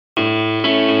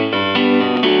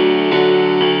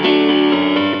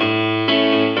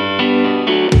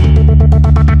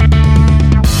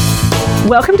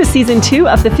Welcome to Season 2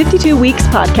 of the 52 Weeks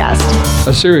podcast.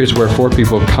 A series where 4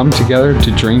 people come together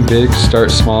to dream big,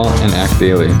 start small, and act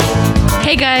daily.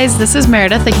 Hey guys, this is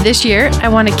Meredith. This year, I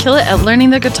want to kill it at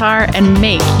learning the guitar and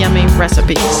make yummy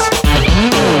recipes.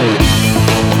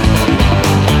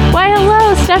 Why,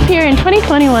 hello, Steph here, and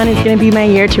 2021 is going to be my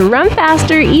year to run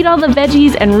faster, eat all the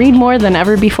veggies, and read more than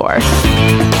ever before.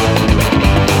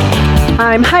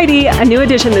 I'm Heidi, a new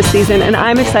addition this season, and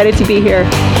I'm excited to be here.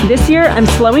 This year, I'm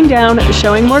slowing down,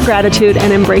 showing more gratitude,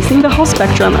 and embracing the whole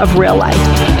spectrum of real life.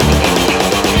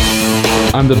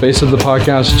 I'm the base of the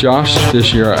podcast, Josh.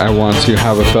 This year, I want to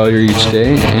have a failure each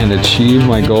day and achieve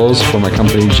my goals for my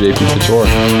company, JP Couture.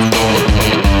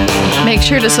 Make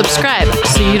sure to subscribe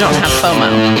so you don't have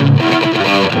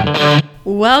FOMO.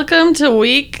 Welcome to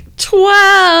week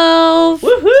 12.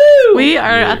 Woohoo! We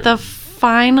are at the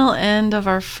final end of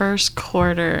our first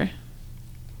quarter.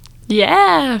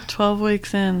 Yeah. 12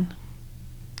 weeks in.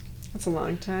 That's a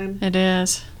long time. It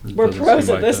is. We're pros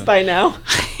at this by now.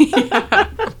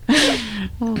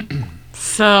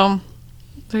 So,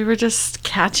 we were just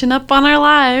catching up on our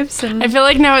lives. And I feel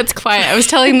like now it's quiet. I was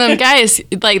telling them, guys,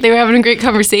 like, they were having a great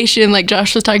conversation. Like,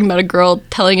 Josh was talking about a girl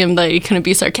telling him that he couldn't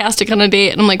be sarcastic on a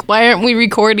date. And I'm like, why aren't we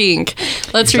recording?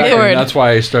 Let's record. That's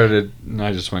why I started, and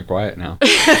I just went quiet now.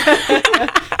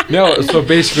 No, so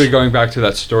basically going back to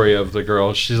that story of the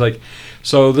girl, she's like,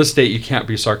 so this date you can't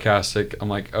be sarcastic. I'm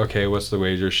like, okay, what's the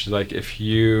wager? She's like, if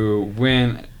you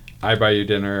win, I buy you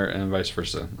dinner and vice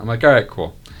versa. I'm like, all right,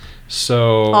 cool.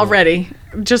 So already,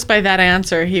 just by that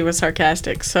answer, he was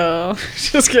sarcastic. So,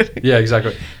 just kidding. Yeah,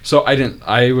 exactly. So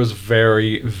I was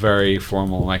very, very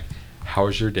formal. Like, how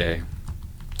was your day?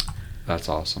 That's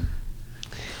awesome.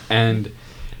 And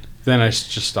then I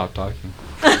just stopped talking.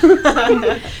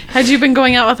 Had you been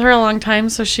going out with her a long time,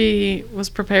 so she was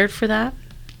prepared for that?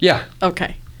 Yeah.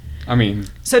 Okay. I mean.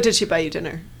 So did she buy you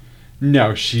dinner?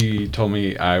 No, she told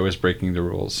me I was breaking the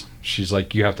rules. She's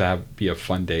like, you have to be a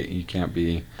fun date. You can't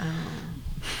be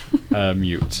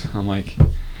mute. I'm like,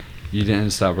 you didn't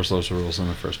establish those rules in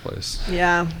the first place.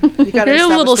 Yeah. You got to You're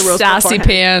a little the rules sassy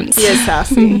beforehand. pants. He is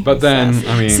sassy. But then,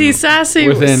 I mean. See, sassy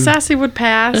would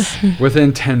pass.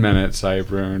 Within 10 minutes, I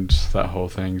ruined that whole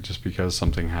thing just because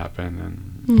something happened.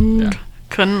 And yeah.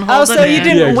 Couldn't hold so you in.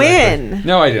 didn't exactly. win.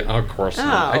 No, I didn't. Of course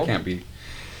not. Oh. I can't be.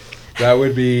 That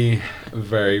would be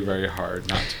very, very hard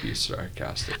not to be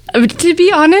sarcastic. To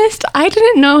be honest, I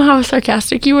didn't know how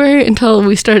sarcastic you were until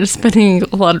we started spending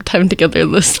a lot of time together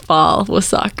this fall with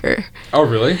soccer. Oh,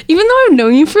 really? Even though I've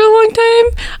known you for a long time,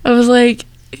 I was like,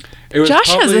 It was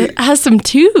Josh probably, has some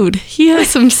tude. He has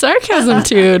some sarcasm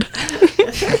tude.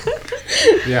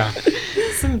 Yeah.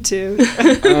 Some too.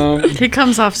 He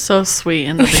comes off so sweet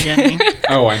in the beginning.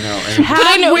 Oh, I know. And But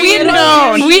I know we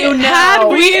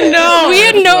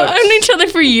had known each other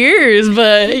for years,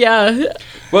 but yeah.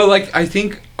 well, like, I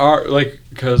think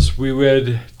because we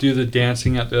would do the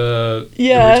dancing at the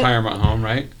retirement home,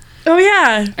 right? Oh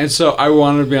yeah. And so I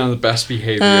wanted to be on the best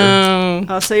behavior.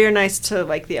 Oh, so you're nice to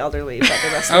like the elderly, but the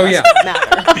rest of us yeah. don't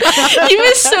matter. He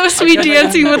was so sweet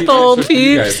dancing with the old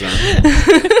peeps.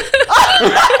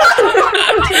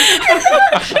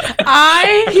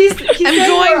 He's I'm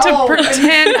going to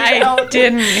pretend I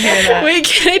didn't hear that. Wait,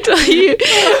 can I tell you?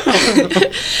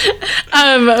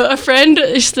 A friend,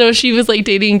 so she was like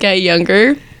dating a guy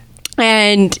younger.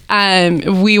 And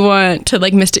we went to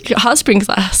like Mystic Hot Springs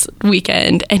last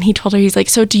weekend, and he told her, he's like,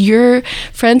 so do your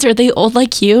friends, are they old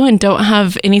like you and don't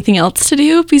have anything else to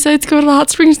do besides go to the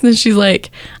hot springs? And then she's like,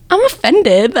 I'm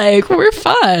offended, like, we're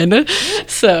fun.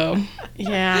 So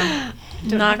Yeah.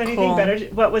 Don't Not have anything cool. better.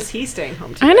 What was he staying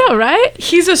home to? I know, right?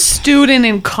 He's a student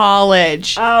in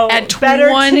college. Oh, at better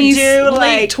to 20s, do,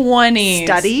 late like, 20s.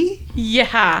 Study?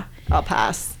 Yeah. I'll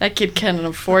pass. That kid can't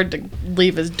afford to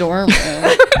leave his dorm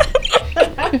room.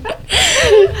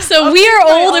 So we are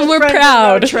old and we're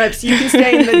proud. Trips. You can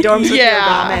stay in the dorms with your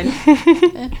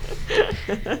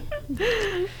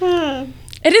ramen.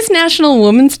 It is National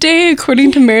Women's Day,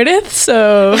 according to Meredith.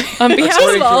 So on behalf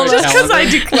of all of According to us, Just because I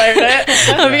declared it.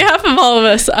 on behalf of all of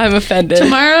us, I'm offended.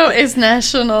 Tomorrow is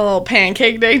National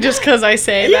Pancake Day, just because I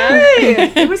say that.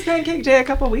 Yay! It was Pancake Day a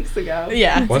couple weeks ago.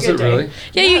 Yeah. Was good it day. really?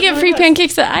 Yeah, you get free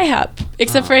pancakes at IHOP.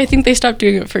 Except for I think they stopped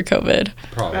doing it for COVID.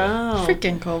 Probably. Oh.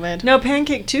 Freaking COVID. No,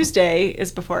 Pancake Tuesday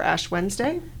is before Ash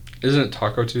Wednesday. Isn't it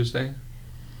Taco Tuesday?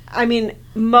 I mean,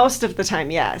 most of the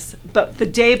time, yes. But the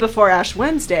day before Ash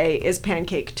Wednesday is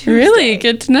Pancake Tuesday. Really?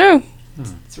 Good to know.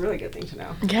 It's a really good thing to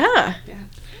know. Yeah.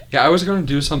 Yeah, I was going to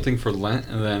do something for Lent,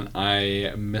 and then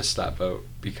I missed that vote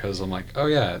because I'm like, oh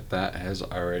yeah, that has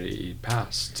already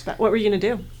passed. What were you going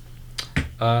to do?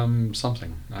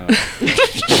 Something. I don't know.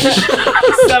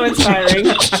 So inspiring.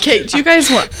 Okay, do you guys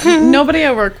want? Nobody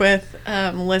I work with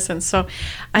listens, so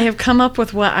I have come up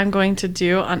with what I'm going to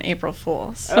do on April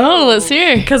Fools. Oh, let's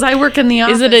hear. Because I work in the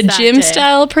office. Is it a that gym day.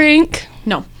 style prank?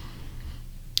 No.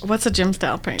 What's a gym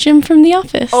style prank? Jim from The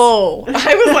Office. Oh,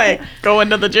 I was like, go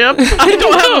into the gym? I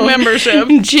don't have a membership.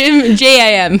 Jim,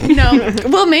 J-I-M. No.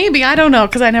 Well, maybe. I don't know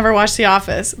because I never watched The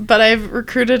Office. But I've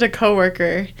recruited a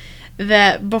coworker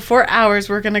that before hours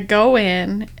we're going to go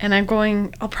in and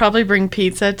I'll probably bring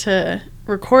pizza to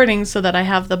recording so that I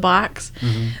have the box.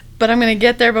 Mm-hmm. But I'm going to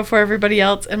get there before everybody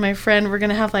else and my friend, we're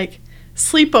going to have like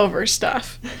sleepover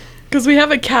stuff. Because we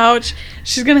have a couch.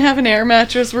 She's going to have an air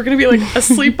mattress. We're going to be like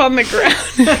asleep on the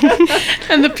ground.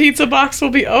 And the pizza box will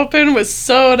be open with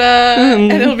soda.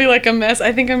 And it'll be like a mess.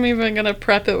 I think I'm even going to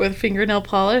prep it with fingernail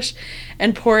polish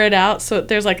and pour it out so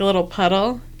there's like a little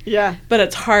puddle. Yeah. But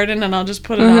it's hardened and I'll just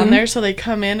put it on there so they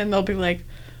come in and they'll be like,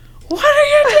 what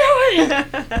are you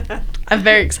doing? I'm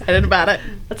very excited about it.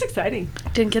 That's exciting.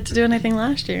 Didn't get to do anything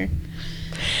last year.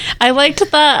 I liked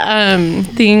that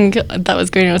thing that was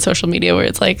going on social media where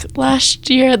it's like, last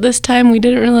year at this time, we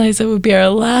didn't realize it would be our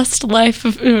last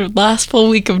full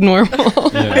week of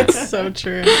normal. Yeah. It's so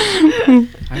true. I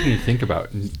didn't even think about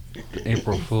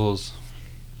April Fools.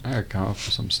 I gotta come up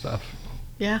with some stuff.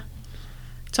 Yeah.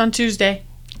 It's on Tuesday.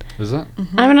 Is it?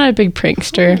 I'm not a big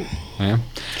prankster. Yeah.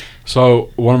 So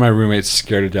one of my roommates is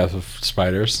scared to death of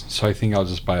spiders, so I think I'll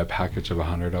just buy a package of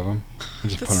 100 of them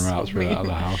and just put them out through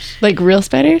the house. Like real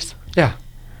spiders? Yeah.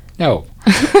 No.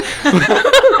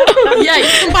 Yeah, you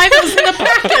can buy those in a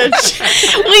package.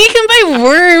 Well, you can buy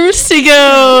worms to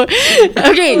go.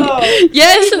 Okay. Oh,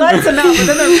 Yes. Let's them out, but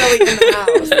then they're really in the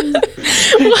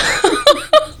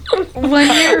house.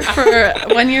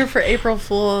 One year for April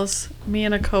Fools, me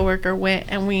and a coworker went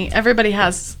and everybody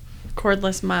has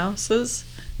cordless mouses.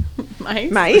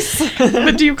 Mice.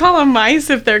 But do you call them mice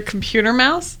if they're computer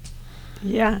mouse?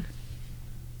 Yeah.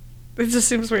 It just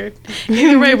seems weird.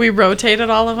 Either way, we rotated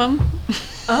all of them.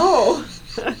 Oh.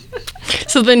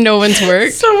 So then no one's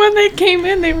worked. So when they came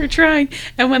in, they were trying.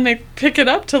 And when they pick it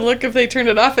up to look if they turned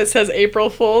it off, it says April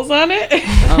Fools on it.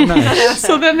 Oh, nice.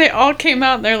 So then they all came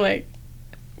out and they're like,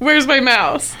 where's my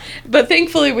mouse? But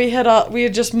thankfully we had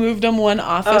just moved them one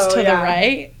office to the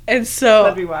right. And so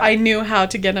That'd be wild. I knew how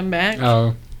to get them back.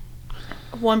 Oh.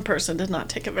 One person did not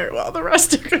take it very well. The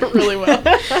rest took it really well.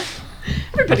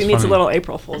 Everybody That's needs funny. a little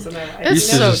April Fools in their life. It's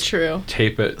to so just true.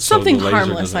 Tape it. So Something the laser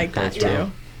harmless doesn't like go that through.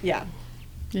 too. Yeah.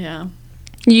 Yeah.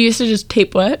 You used to just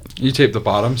tape what? You tape the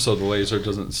bottom so the laser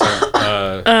doesn't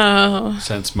Oh.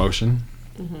 sense motion.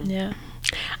 Yeah.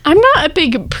 I'm not a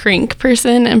big prank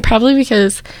person, and probably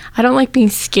because I don't like being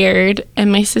scared.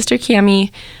 And my sister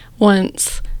Cammie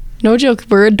once, no joke,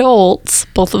 we're adults,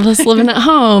 both of us living at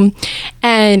home,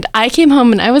 and I came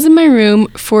home and I was in my room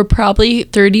for probably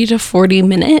 30 to 40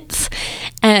 minutes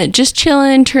and just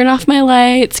chilling, turn off my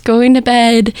lights, going to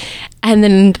bed. And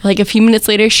then, like a few minutes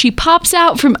later, she pops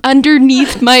out from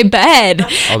underneath my bed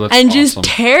Oh, that's and just awesome.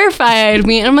 terrified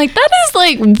me. And I'm like, that is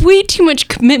like way too much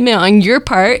commitment on your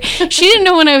part. She didn't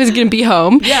know when I was going to be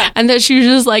home. Yeah. And that she was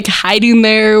just like hiding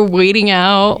there, waiting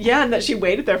out. Yeah, and that she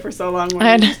waited there for so long when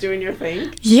I'd- you were just doing your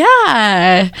thing.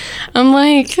 Yeah. I'm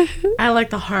like, I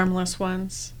like the harmless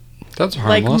ones. That's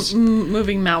Like harmless.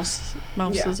 moving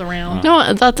mouses around.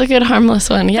 no, that's a good harmless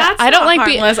one. Yeah. That's I don't not like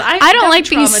being, harmless. I That don't would like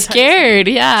being traumatize me. scared.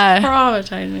 Yeah.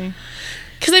 Traumatized me.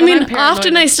 Because I But mean, I'm paranoid.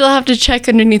 often I still have to check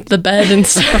underneath the bed and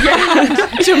stuff.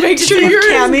 To make sure Your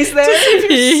Cammie's there.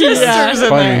 Yeah. sisters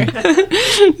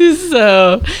in there.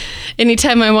 So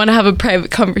anytime I want to have a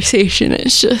private conversation,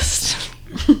 it's just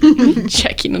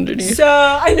checking underneath. So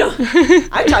I know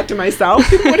I talk to myself.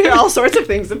 People would hear all sorts of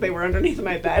things if they were underneath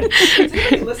my bed. Is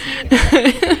anybody listening?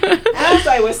 As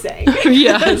I was saying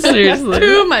Yeah, seriously.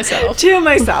 To myself. to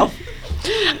myself,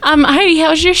 Heidi,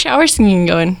 how's your shower singing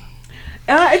going?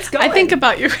 it's going. I think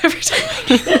about you every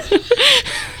time.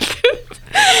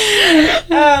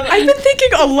 I've been thinking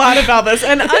a lot about this,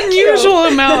 an unusual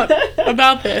amount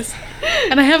about this.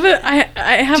 And I have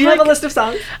I have Do you like have a list of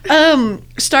songs?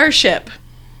 Starship.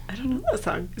 I don't know that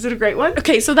song. Is it a great one?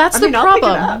 Okay, so that's I mean, the I'll pick it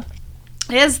problem. up.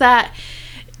 Is that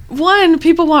one,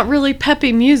 people want really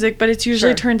peppy music, but it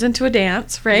usually Sure. turns into a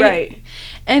dance, right? Right.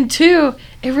 And two,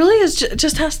 it really is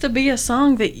just has to be a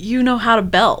song that you know how to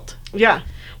belt. Yeah.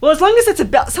 Well, as long as it's a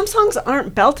belt. Some songs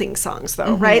aren't belting songs,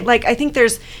 though, right? Like, I think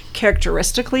there's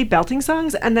characteristically belting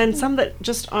songs, and then some that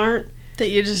just aren't That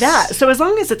you just that. So as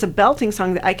long as it's a belting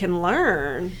song that I can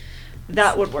learn,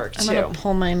 that would work, I'm too. gonna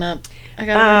pull mine up. I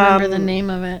gotta remember the name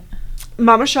of it.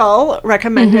 Mama Shawl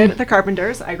recommended The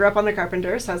Carpenters. I grew up on The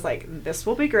Carpenters, so I was like, this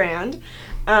will be grand.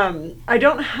 I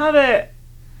don't have it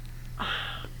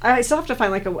I still have to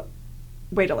find like a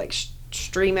way to like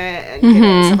stream it and get it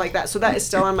and stuff like that. So that is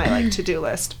still on my like to-do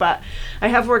list. But I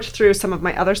have worked through some of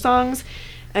my other songs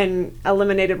and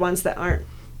eliminated ones that aren't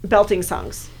belting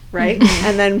songs. Right,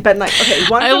 and then been like, okay,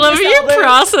 one. I love your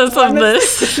process of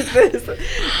this.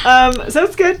 So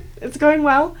it's good. It's going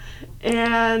well,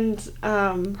 and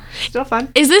still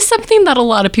fun. Is this something that a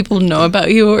lot of people know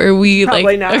about you, or are we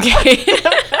Probably like not. okay?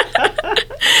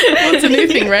 Well, it's a new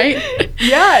thing, right?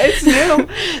 Yeah, it's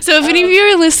new. So if any of you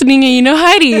are listening and you know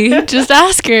Heidi, just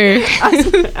ask her.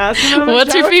 Ask them about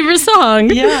What's your shower. favorite song?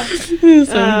 Yeah.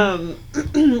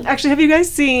 Actually, have you guys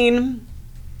seen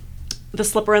The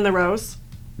Slipper and the Rose?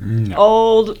 No.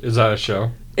 Old. Is that a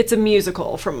show? It's a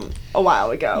musical from a while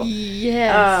ago.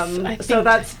 Yes. So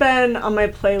that's been on my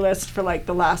playlist for like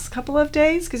the last couple of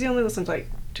days because you only listen to like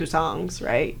 2 songs,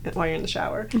 right, while you're in the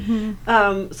shower.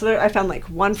 So there, I found like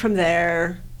one from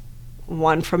there,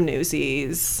 one from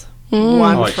Newsies,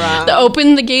 one like from The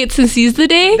Open the Gates and Seize the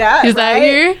Day? That, Is that right? I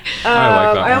here? like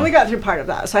that I one. only got through part of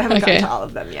that, so I haven't Okay. gotten to all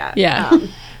of them yet. Yeah.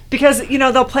 Because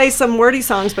they'll play some wordy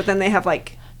songs, but then they have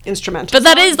like instrumental. But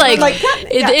that songs. is like,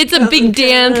 it's a big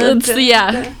dance. It's,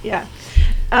 yeah. Yeah.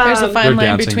 There's a Um, fine They're line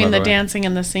dancing, between by the the way. dancing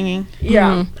and the singing.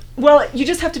 Yeah. Well, you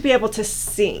just have to be able to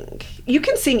sing. You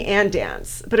can sing and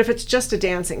dance, but if it's just a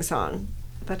dancing song,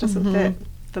 that doesn't fit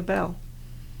the bill.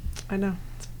 I know.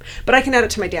 But I can add it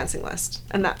to my dancing list,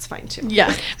 and that's fine too.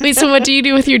 Yeah. Wait, so what do you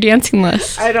do with your dancing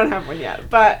list? I don't have one yet,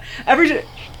 but I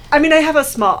have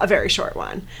a very short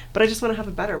one, but I just want to have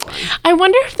a better one. I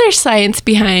wonder if there's science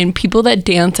behind people that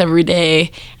dance every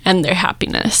day and their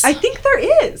happiness. I think there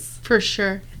is. For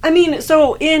sure. I mean,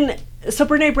 so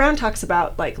Brene Brown talks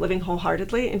about like living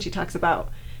wholeheartedly, and she talks about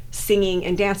singing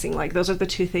and dancing. Like those are the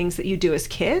 2 things that you do as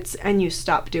kids and you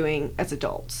stop doing as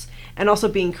adults. And also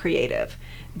being creative.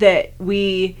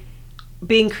 Being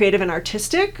creative and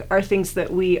artistic are things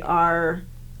that we're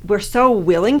so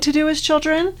willing to do as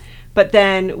children, but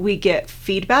then we get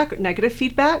negative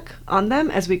feedback on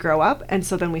them as we grow up, and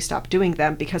so then we stop doing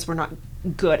them because we're not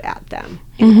good at them,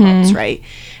 in quotes, right?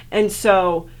 And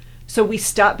so we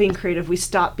stop being creative, we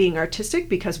stop being artistic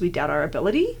because we doubt our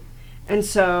ability. And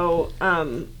so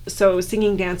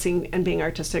singing, dancing, and being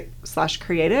artistic /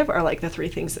 creative are like the 3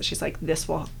 things that she's like, this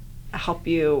will help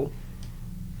you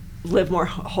live more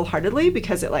wholeheartedly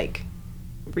because it like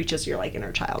reaches your like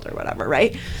inner child or whatever,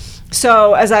 right?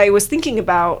 So as I was thinking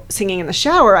about singing in the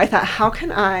shower, I thought, how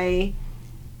can I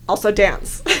also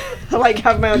dance? Like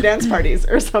have my own dance parties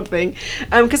or something.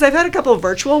 Because I've had a couple of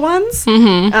virtual ones.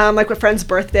 Like with friend's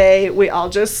birthday, we all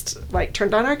just like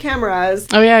turned on our cameras.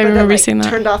 Oh, yeah, I but then, remember like, seeing that.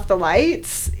 Turned off the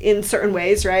lights in certain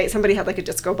ways, right? Somebody had like a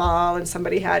disco ball and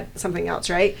somebody had something else,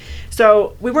 right?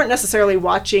 So we weren't necessarily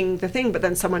watching the thing, but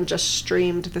then someone just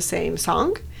streamed the same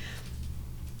song.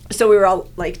 So we were all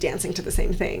like dancing to the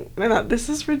same thing. And I thought, this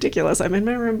is ridiculous. I'm in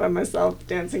my room by myself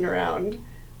dancing around.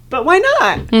 But why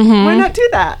not? Why not do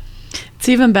that? It's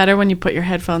even better when you put your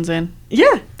headphones in.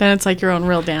 Yeah. Then it's like your own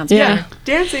real dance. Yeah.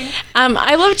 Dancing.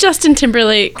 I love Justin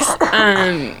Timberlake's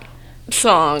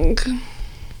song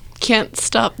Can't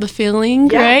Stop the Feeling,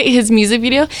 Yeah. right? His music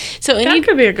video. So That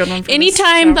could be a good one for this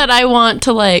anytime show. that I want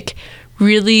to like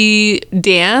really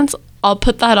dance, I'll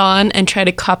put that on and try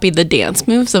to copy the dance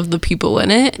moves of the people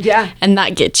in it. Yeah. And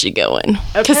that gets you going.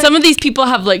 Because Okay. some of these people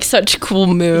have like such cool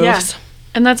moves. Yeah.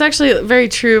 And that's actually very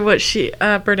true what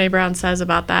Brene Brown says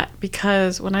about that,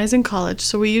 because when I was in college,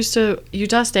 so we used to,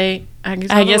 Utah State, Aggies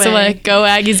all I the guess I'm way. like, go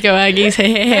Aggies, hey,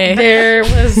 hey, hey. There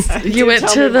was, you went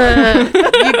tell to me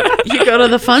the, you go to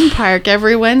the fun park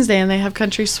every Wednesday and they have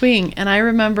country swing. And I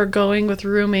remember going with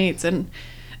roommates, and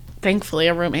thankfully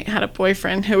a roommate had a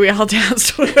boyfriend who we all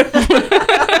danced with. She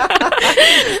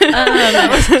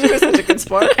was such a good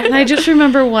sport. And I just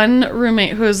remember one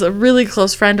roommate who was a really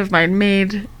close friend of mine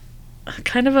made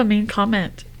kind of a mean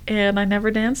comment, and I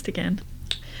never danced again.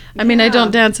 I mean, I Yeah.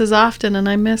 don't dance as often, and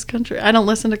I miss country. I don't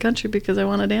listen to country because I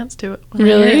want to dance to it. when I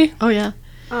hear Really? it. Oh, yeah.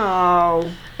 Oh.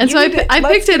 And You so need to- I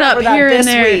let's picked it get up over that here and this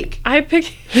there. week. I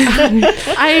picked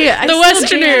I The still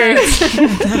Westerners.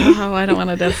 dance. Oh, I don't want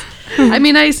to dance. I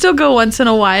mean, I still go once in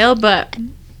a while, but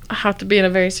I have to be in a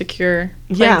very secure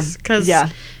Yeah. place because, Yeah.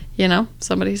 you know,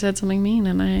 somebody said something mean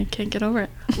and I can't get over it.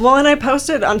 Well, and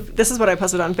this is what I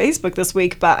posted on Facebook this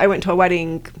week, but I went to a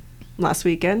wedding last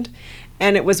weekend,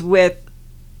 and it was with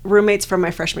roommates from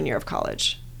my freshman year of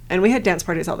college. And we had dance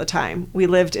parties all the time. We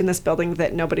lived in this building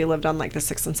that nobody lived on, like the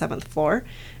 6th and 7th floor.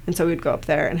 And so we'd go up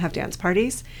there and have dance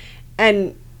parties.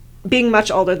 And being much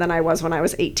older than I was when I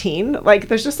was 18, like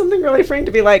there's just something really freeing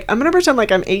to be like, I'm going to pretend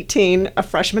like I'm 18, a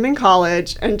freshman in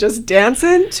college, and just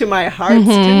dancing to my heart's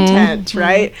content,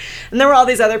 right? And there were all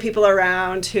these other people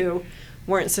around who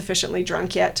weren't sufficiently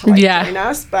drunk yet to like Yeah. join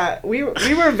us, but we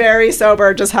were very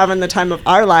sober, just having the time of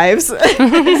our lives.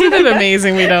 Isn't it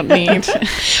amazing we don't need?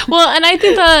 Well, and I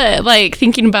think that, like,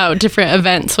 thinking about different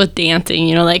events with dancing,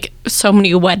 you know, like so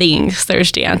many weddings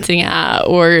there's dancing at,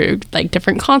 or like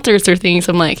different concerts or things,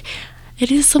 I'm like,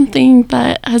 it is something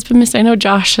that has been missed. I know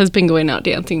Josh has been going out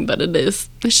dancing, but it's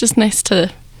just nice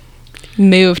to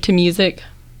move to music.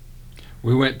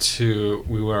 We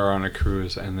were on a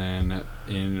cruise, and then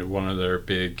in one of their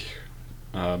big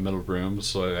middle rooms,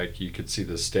 so like you could see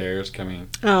the stairs coming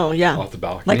Oh yeah, off the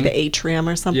balcony. like the atrium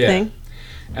or something. Yeah.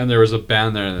 And there was a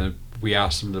band there, and we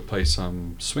asked them to play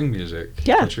some swing music.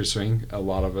 Yeah. Country swing. A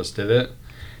lot of us did it.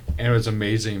 And it was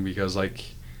amazing because,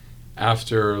 like,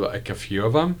 after, like, a few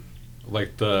of them,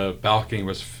 like, the balcony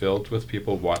was filled with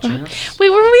people watching us. Wait,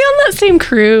 were we on that same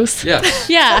cruise? Yes.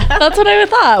 Yeah, that's what I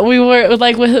thought. We were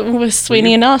like with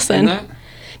Sweeney and In Allison. that?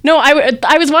 No,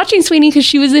 I was watching Sweeney because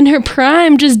she was in her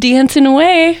prime, just dancing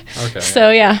away. Okay.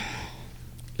 So yeah,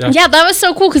 that was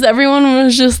so cool because everyone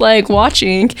was just like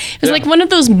watching. It was Yeah. like one of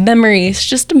those memories,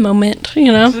 just a moment, you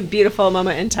It know. was a beautiful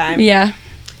moment in time. Yeah.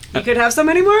 You could have so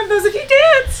many more of those if you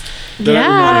danced. Then I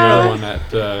remember Yeah. another one at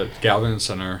the Galvin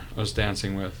Center. I was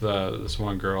dancing with this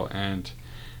one girl, and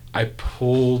I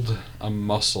pulled a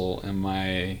muscle in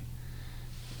my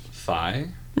thigh,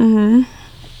 Mhm.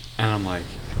 and I'm like,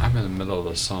 I'm in the middle of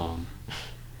the song,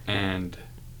 and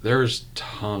there's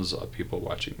tons of people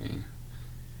watching me,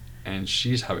 and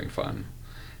she's having fun.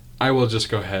 I will just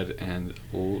go ahead and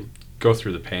go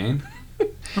through the pain,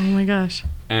 Oh my gosh.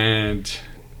 and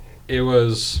it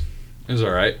was all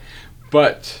right,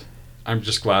 but I'm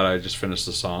just glad I just finished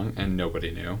the song and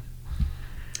nobody knew.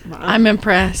 I'm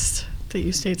impressed that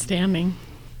you stayed standing,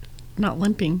 not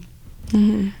limping.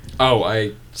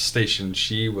 Oh,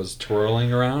 she was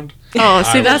twirling around. Oh,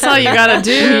 see, that's all you gotta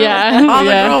do. Yeah, All the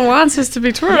yeah. girl wants is to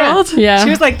be twirled. Yeah. She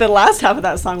was like, the last half of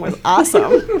that song was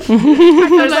awesome.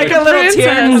 There's like a little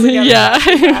tear. coming together. Yeah.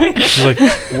 She's like,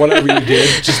 whatever you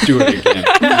did, just do it again.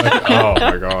 I'm like, oh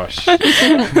my gosh. I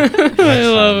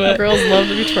love it. Girls love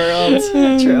to be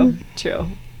twirled. True.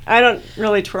 I don't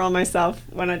really twirl myself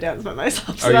when I dance by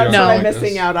myself, so Oh, you that's don't what I'm like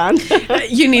missing this? out on.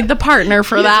 You need the partner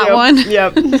for that Yep. one.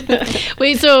 Yep.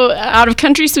 Wait, so out of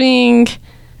country swing,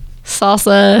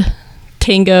 salsa,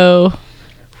 tango,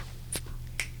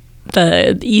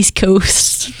 the East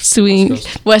Coast swing,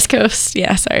 West Coast.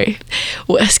 Yeah, sorry,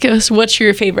 West Coast. What's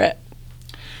your favorite?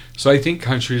 So I think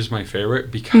country is my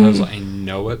favorite because I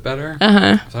know it better.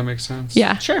 Uh-huh. If that makes sense.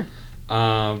 Yeah. Sure.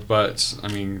 But I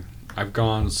mean, I've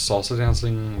gone salsa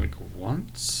dancing like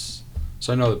once,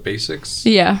 so I know the basics.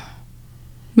 Yeah.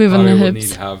 Moving Probably the will need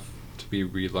hips. to have to be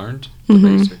relearned the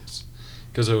basics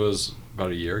because it was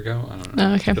about a year ago. I don't know.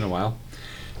 Oh, okay. It's been a while,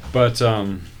 but I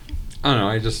don't know.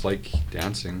 I just like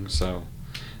dancing, so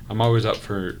I'm always up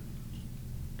for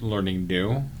learning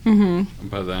new. Mm-hmm.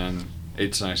 But then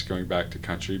it's nice going back to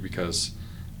country because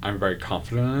I'm very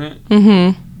confident in it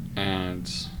Mm-hmm.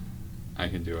 and I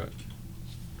can do it.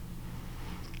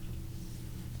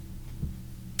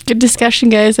 Good discussion,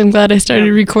 guys. I'm glad I started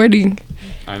Yeah. recording.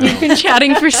 I know. Been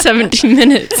chatting for 17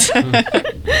 minutes.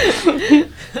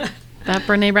 That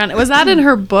Brene Brown. Was that in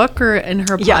her book or in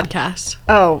her Yeah. podcast?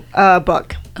 Oh,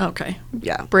 book. Okay.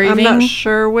 Yeah. Braving? I'm not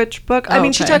sure which book. I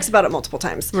mean, she Okay. talks about it multiple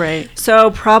times. Right.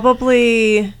 So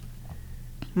probably,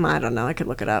 I don't know. I could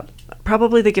look it up.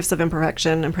 Probably The Gifts of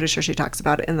Imperfection. I'm pretty sure she talks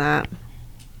about it in that.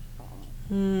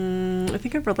 I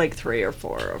think I've read like 3 or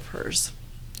 4 of hers,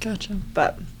 Gotcha.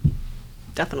 but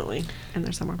definitely in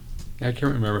there somewhere. I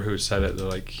can't remember who said it.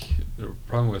 Like the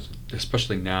problem with,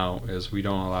 especially now, is we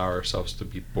don't allow ourselves to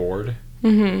be bored,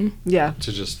 Mm-hmm. Yeah.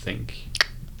 to just think.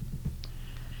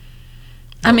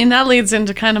 I mean, that leads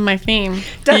into kind of my theme.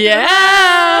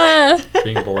 Yeah.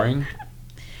 Being boring.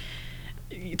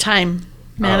 Time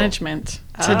management.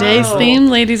 Today's Oh. theme,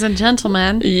 ladies and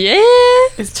gentlemen, Yeah.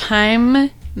 is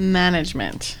time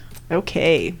management.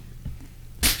 Okay.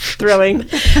 Thrilling.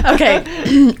 Okay.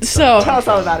 So, Tell us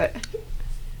all about it.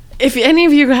 if any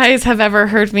of you guys have ever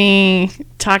heard me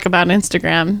talk about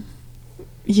Instagram,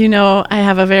 you know I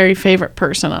have a very favorite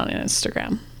person on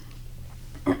Instagram.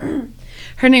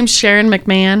 Her name's Sharon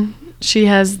McMahon. She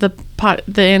has the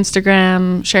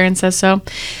Instagram Sharon Says So.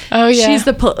 Oh, yeah. She's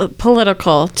the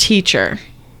political teacher.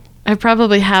 I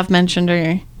probably have mentioned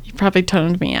her. You probably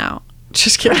toned me out.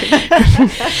 Just kidding.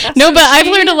 No, but I've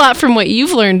learned a lot from what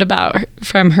you've learned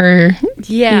from her.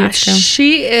 Yeah, Instagram.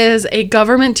 she is a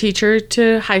government teacher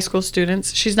to high school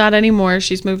students. She's not anymore.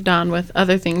 She's moved on with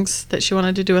other things that she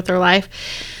wanted to do with her life.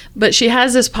 But she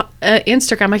has this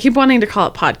Instagram. I keep wanting to call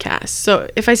it podcast. So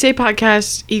if I say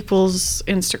podcast equals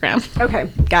Instagram. Okay.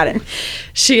 Got it.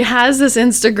 She has this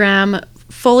Instagram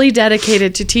fully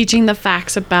dedicated to teaching the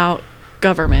facts about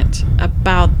government,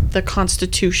 about the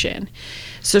Constitution.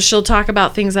 So she'll talk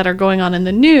about things that are going on in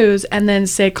the news and then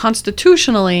say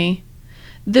constitutionally,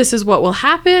 this is what will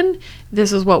happen,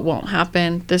 this is what won't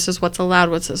happen, this is what's allowed,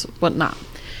 what not.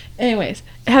 Anyways,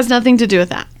 it has nothing to do with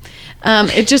that.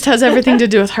 It just has everything to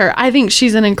do with her. I think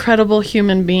she's an incredible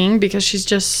human being because she's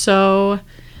just so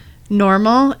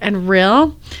normal and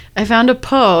real. I found a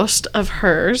post of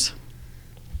hers,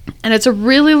 and it's a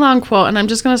really long quote, and I'm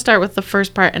just going to start with the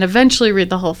first part and eventually read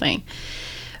the whole thing.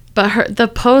 But the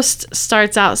post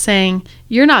starts out saying,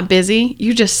 "You're not busy.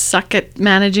 You just suck at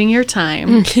managing your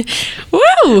time."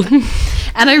 Woo!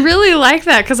 And I really like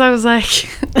that because I was like,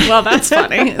 well, that's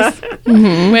funny.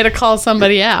 Way to call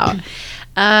somebody out.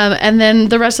 And then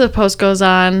the rest of the post goes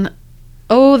on,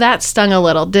 "Oh, that stung a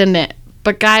little, didn't it?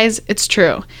 But guys, it's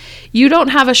true. You don't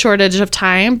have a shortage of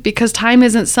time because time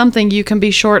isn't something you can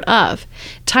be short of.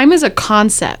 Time is a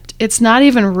concept. It's not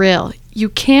even real. You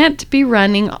can't be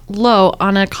running low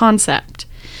on a concept.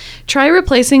 Try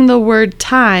replacing the word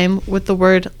time with the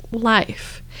word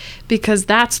life, because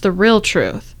that's the real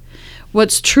truth.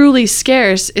 What's truly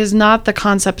scarce is not the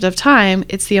concept of time,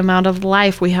 it's the amount of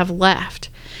life we have left.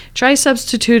 Try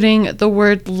substituting the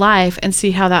word life and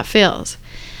see how that feels.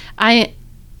 I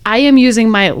am using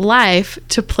my life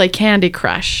to play Candy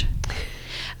Crush.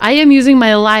 I am using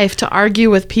my life to argue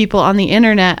with people on the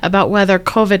internet about whether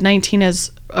COVID-19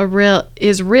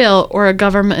 is real or a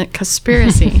government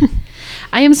conspiracy.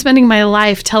 I am spending my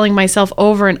life telling myself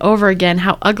over and over again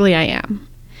how ugly I am.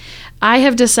 I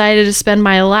have decided to spend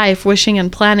my life wishing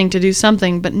and planning to do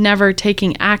something but never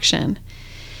taking action.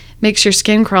 Makes your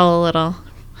skin crawl a little,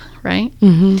 right?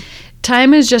 Mm-hmm.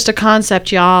 Time is just a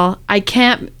concept, y'all.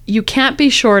 You can't be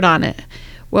short on it.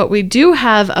 What we do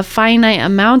have a finite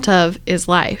amount of is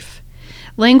life.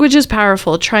 Language is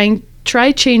powerful. Try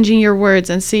changing your words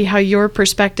and see how your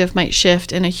perspective might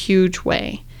shift in a huge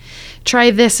way.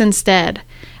 Try this instead.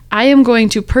 I am going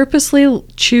to purposely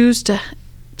choose to...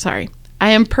 Sorry.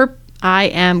 I am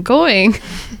going...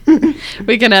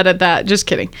 We can edit that. Just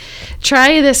kidding.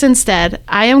 Try this instead.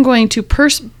 I am going to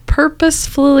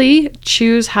purposefully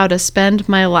choose how to spend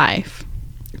my life.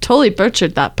 Totally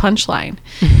butchered that punchline.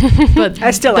 But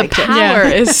I still like the it. power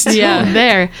is still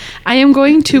there. I am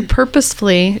going to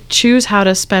purposefully choose how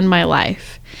to spend my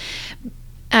life.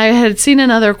 I had seen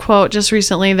another quote just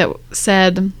recently that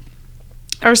said,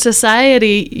 our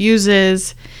society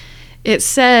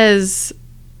says,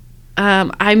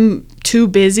 I'm too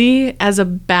busy as a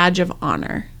badge of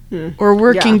honor, or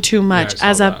working too much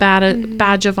as a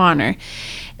badge of honor.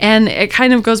 And it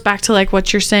kind of goes back to like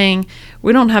what you're saying.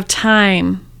 We don't have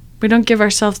time. We don't give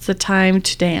ourselves the time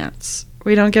to dance.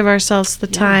 We don't give ourselves the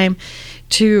time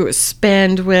to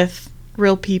spend with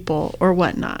real people or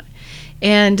whatnot.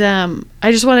 And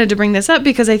I just wanted to bring this up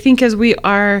because I think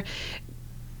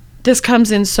this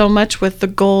comes in so much with the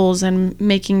goals and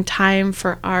making time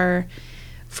for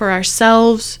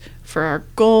ourselves, for our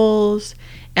goals.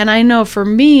 And I know for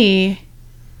me,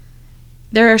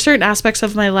 there are certain aspects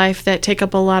of my life that take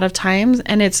up a lot of time,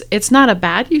 and it's not a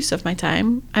bad use of my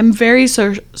time. I'm very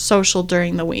social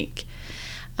during the week.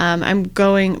 I'm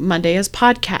going Monday is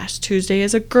podcast, Tuesday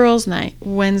is a girls' night,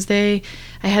 Wednesday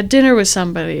I had dinner with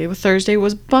somebody, Thursday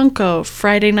was bunco,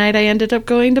 Friday night I ended up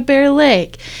going to Bear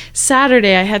Lake,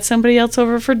 Saturday I had somebody else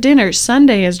over for dinner,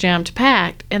 Sunday is jammed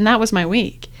packed, and that was my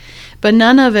week. But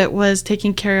none of it was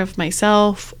taking care of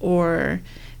myself or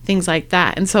things like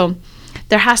that. And so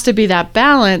there has to be that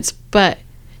balance, but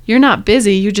you're not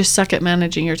busy, you just suck at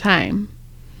managing your time.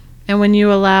 And when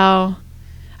you allow,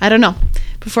 I don't know,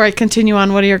 before I continue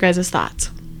on, what are your guys'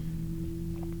 thoughts?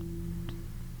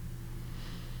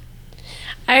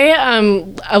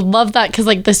 I love that because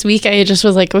like this week I just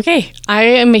was like, okay, I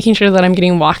am making sure that I'm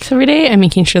getting walks every day. I'm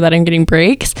making sure that I'm getting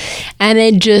breaks. And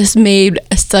it just made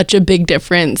such a big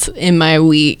difference in my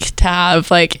week to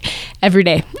have like every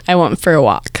day I went for a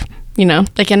walk. You know,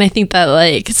 like, and I think that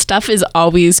like stuff is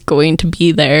always going to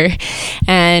be there.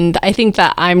 And I think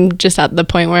that I'm just at the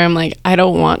point where I'm like, I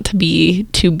don't want to be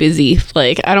too busy.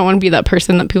 Like, I don't want to be that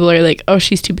person that people are like, oh,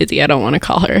 she's too busy, I don't want to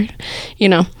call her, you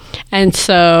know? And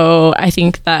so I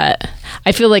think that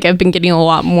I feel like I've been getting a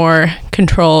lot more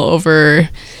control over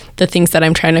the things that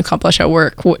I'm trying to accomplish at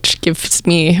work, which gives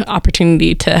me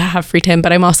opportunity to have free time.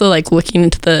 But I'm also like looking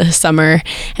into the summer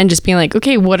and just being like,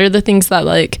 okay, what are the things that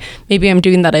like maybe I'm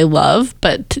doing that I love,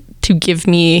 but to give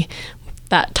me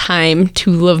that time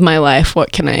to live my life,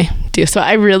 what can I do? So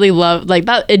I really love like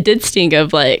that. It did sting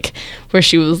of like where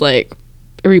she was like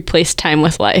replace time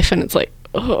with life, and it's like,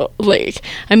 like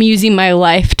I'm using my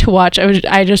life to watch.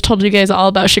 I just told you guys all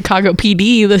about Chicago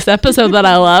PD, this episode that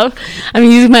I love. I'm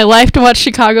using my life to watch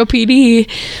Chicago PD,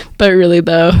 but really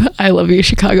though, I love you,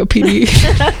 Chicago PD.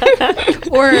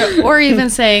 or even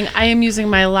saying I am using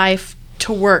my life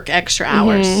to work extra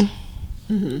hours.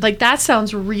 Mm-hmm. Like that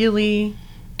sounds really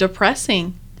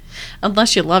depressing,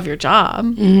 unless you love your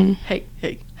job. Hey,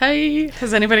 hey, hey!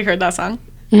 Has anybody heard that song?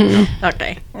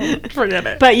 Okay, forget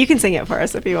it. But you can sing it for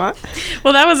us if you want.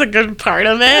 Well, that was a good part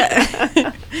of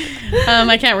it.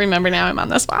 I can't remember now. I'm on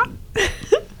the spot.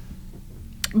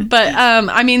 But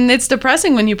I mean, it's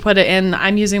depressing when you put it in.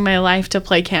 I'm using my life to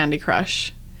play Candy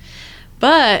Crush.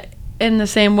 But in the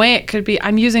same way, it could be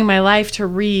I'm using my life to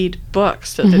read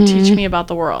books that teach me about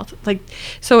the world. Like,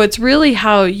 so it's really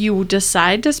how you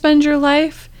decide to spend your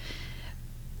life.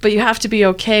 But you have to be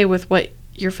okay with what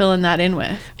you're filling that in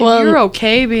with. Well, You're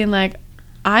okay being like,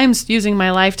 I'm using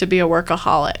my life to be a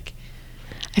workaholic.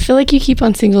 I feel like you keep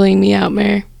on singling me out,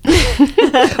 Mary. But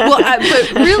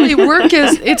really,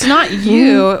 it's not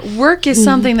you. Work is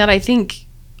something that I think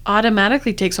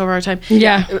automatically takes over our time.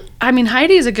 Yeah. I mean,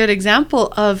 Heidi is a good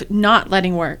example of not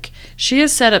letting work. She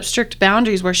has set up strict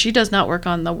boundaries where she does not work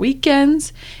on the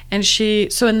weekends. And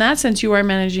so in that sense, you are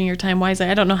managing your time wisely.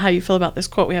 I don't know how you feel about this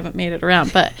quote. We haven't made it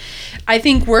around. But I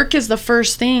think work is the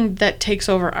first thing that takes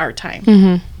over our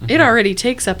time. It already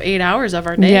takes up 8 hours of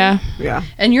our day. Yeah.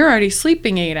 And you're already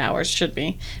sleeping 8 hours, should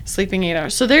be. Sleeping 8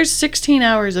 hours. So there's 16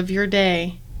 hours of your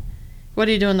day. What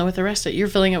are you doing with the rest of it? You're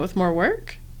filling it with more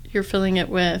work? You're filling it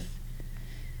with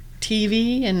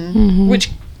TV, and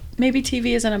which maybe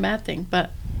TV isn't a bad thing,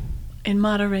 but in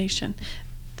moderation.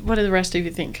 What do the rest of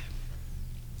you think?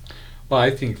 Well, I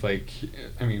think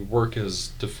work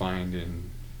is defined in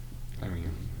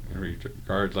every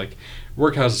regard. Like,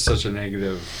 work has such a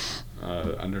negative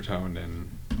undertone, and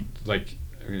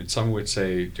some would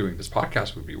say doing this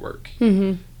podcast would be work,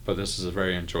 but this is a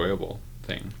very enjoyable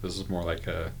thing. This is more like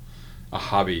a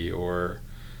hobby or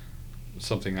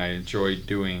something I enjoy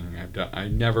doing. I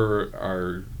never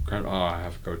I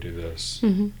have to go do this.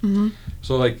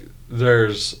 So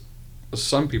there's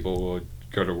some people will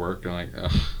go to work and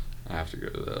ugh, I have to go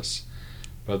to this.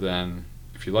 But then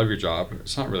if you love your job,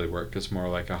 it's not really work, it's more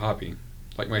like a hobby.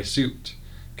 Like my suit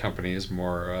company is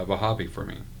more of a hobby for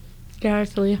me. Yeah, I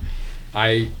feel you.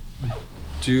 I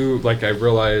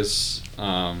realized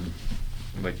a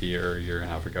year and a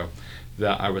half ago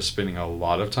that I was spending a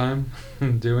lot of time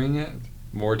doing it,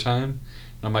 more time.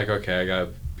 And I'm like, okay, I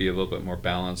gotta be a little bit more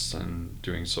balanced and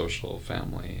doing social,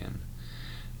 family, and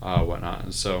whatnot.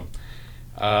 And so,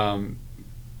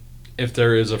 if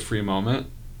there is a free moment,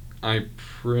 I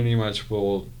pretty much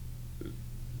will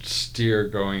steer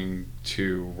going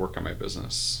to work on my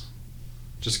business,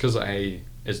 just because I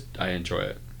enjoy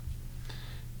it.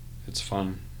 It's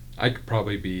fun. I could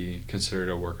probably be considered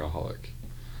a workaholic,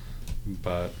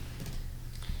 but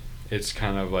it's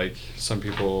kind of like some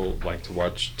people like to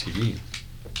watch TV.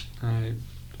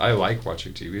 I like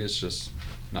watching TV. It's just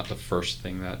not the first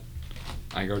thing that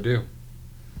I go do.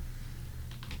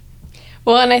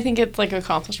 Well, and I think it's like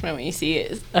accomplishment when you see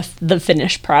the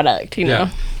finished product, you know?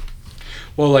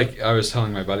 Well, like I was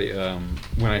telling my buddy,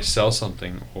 when I sell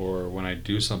something or when I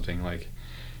do something,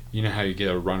 you know how you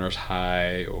get a runner's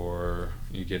high or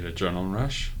you get an adrenaline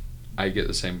rush? I get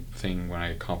the same thing when I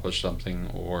accomplish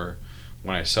something or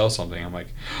when I sell something. I'm like,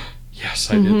 yes,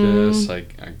 I did this. I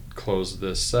closed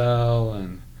this sale,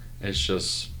 and it's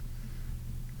just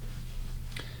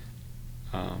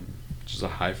a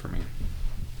high for me.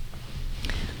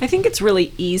 I think it's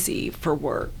really easy for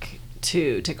work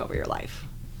to take over your life.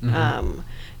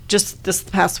 Just this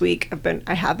past week,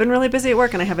 I have been really busy at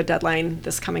work, and I have a deadline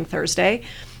this coming Thursday,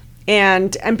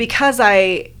 and because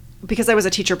I was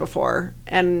a teacher before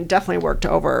and definitely worked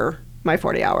over my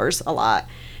 40 hours a lot,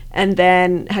 and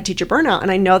then had teacher burnout,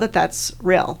 and I know that that's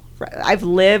real. I've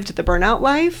lived the burnout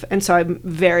life, and so I'm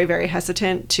very, very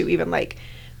hesitant to even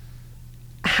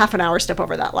half an hour step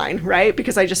over that line, right?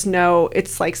 Because I just know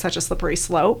it's such a slippery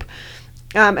slope.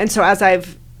 And so as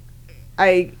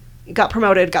I got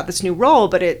promoted, got this new role,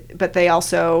 but they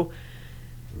also,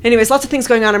 anyways, lots of things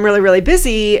going on. I'm really, really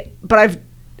busy, but I've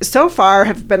so far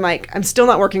have been I'm still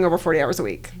not working over 40 hours a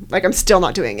week. I'm still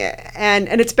not doing it. And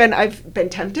I've been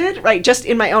tempted, right? Just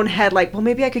in my own head, well,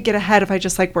 maybe I could get ahead if I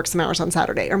just work some hours on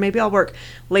Saturday, or maybe I'll work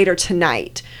later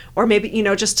tonight, or maybe,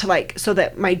 just to so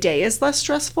that my day is less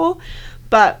stressful.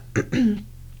 But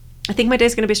I think my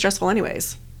day's going to be stressful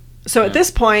anyways. So at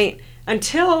this point,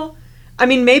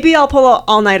 maybe I'll pull an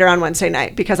all-nighter on Wednesday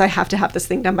night because I have to have this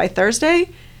thing done by Thursday.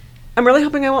 I'm really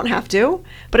hoping I won't have to.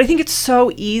 But I think it's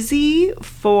so easy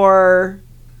for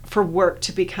work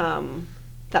to become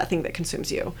that thing that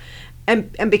consumes you.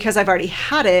 And because I've already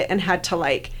had it and had to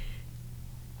like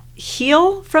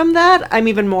heal from that, I'm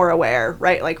even more aware,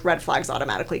 right? Like red flags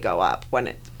automatically go up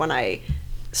when I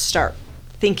start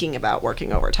thinking about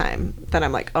working overtime. Then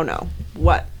I'm like, oh no,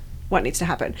 what needs to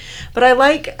happen? But I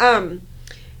like,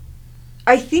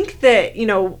 I think that, you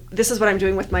know, this is what I'm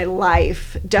doing with my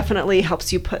life definitely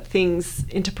helps you put things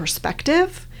into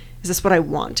perspective. Is this what I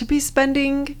want to be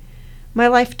spending my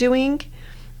life doing?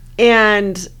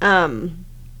 And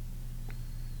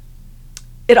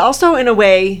it also, in a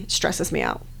way, stresses me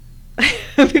out.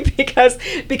 because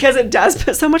it does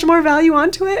put so much more value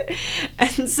onto it.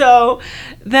 And so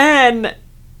then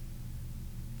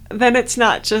it's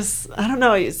not just, I don't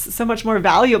know, it's so much more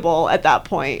valuable at that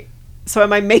point. So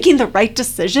am I making the right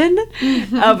decision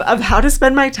of how to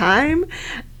spend my time?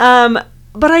 But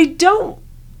I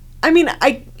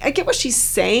get what she's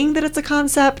saying, that it's a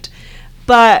concept,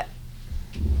 but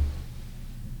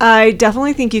I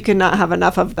definitely think you cannot have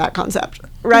enough of that concept,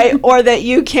 right? Or that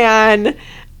you can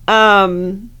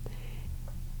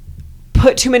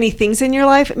put too many things in your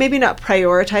life, maybe not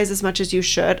prioritize as much as you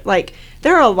should. Like,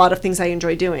 there are a lot of things I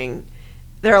enjoy doing.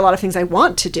 There are a lot of things I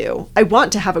want to do. I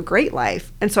want to have a great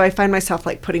life. And so I find myself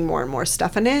like putting more and more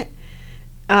stuff in it.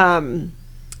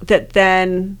 That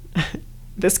then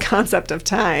this concept of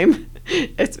time,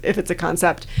 if it's a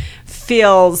concept,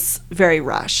 feels very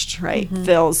rushed, right? Mm-hmm.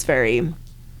 Feels very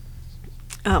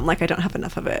like I don't have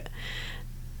enough of it.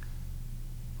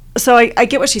 So I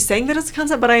get what she's saying, that it's a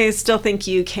concept, but I still think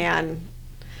you can.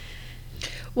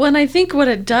 Well, and I think what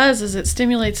it does is it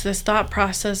stimulates this thought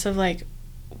process of like,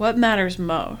 what matters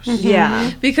most? Mm-hmm.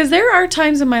 Yeah. Because there are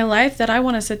times in my life that I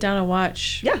want to sit down and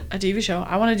watch a TV show.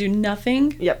 I want to do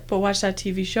nothing but watch that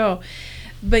TV show.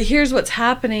 But here's what's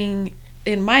happening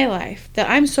in my life, that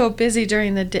I'm so busy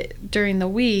during the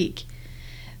week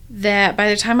that by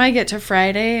the time I get to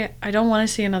Friday, I don't want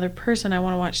to see another person. I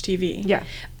want to watch TV. Yeah.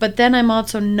 But then I'm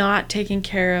also not taking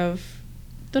care of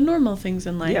the normal things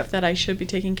in life that I should be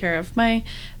taking care of. My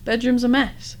bedroom's a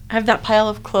mess. I have that pile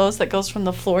of clothes that goes from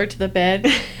the floor to the bed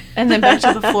and then back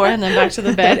to the floor and then back to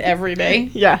the bed every day.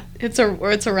 Yeah. It's a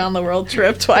round the world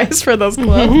trip twice for those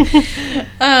clothes.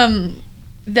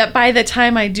 That by the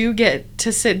time I do get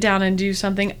to sit down and do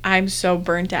something, I'm so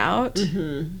burnt out.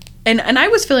 Mm-hmm. And I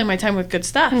was filling my time with good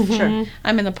stuff. Mm-hmm. Sure.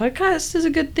 I mean, the podcast is a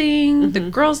good thing. Mm-hmm. The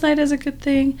girls' night is a good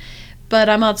thing. But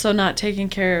I'm also not taking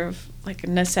care of, like,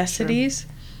 necessities.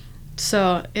 Sure.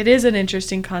 So it is an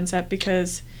interesting concept,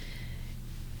 because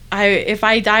if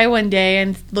I die one day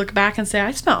and look back and say,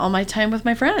 I spent all my time with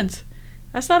my friends,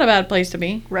 that's not a bad place to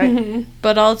be. Right. Mm-hmm.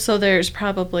 But also there's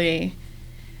probably...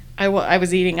 I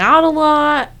was eating out a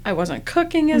lot, I wasn't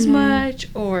cooking as much,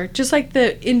 or just like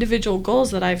the individual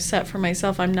goals that I've set for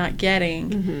myself I'm not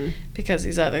getting because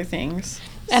these other things.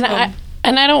 And I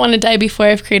don't want to die before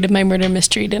I've created my murder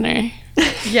mystery dinner.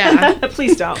 Yeah.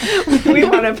 Please don't. We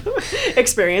want to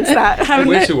experience that. I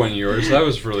went to one of yours. That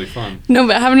was really fun. No,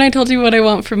 but haven't I told you what I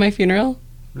want for my funeral?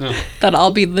 No. That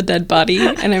I'll be the dead body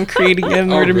and I'm creating a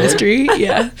murder mystery.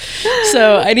 Yeah.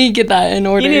 So I need to get that in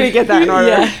order. You need to get that in order.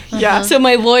 Yeah. Yeah. So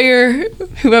my lawyer,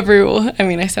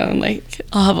 I sound like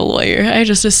I'll have a lawyer. I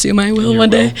just assume I will one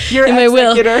day. Your in my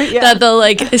will. Yeah. That they'll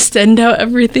like send out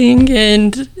everything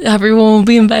and everyone will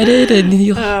be invited and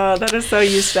you'll. Oh, that is so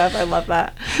you, Steph. I love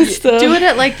that. So, do it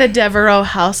at like the Devereaux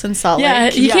house in Salt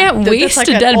Lake. Yeah, you can't waste like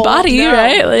a dead body,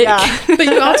 right? Like, yeah. But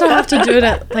you also have to do it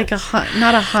at like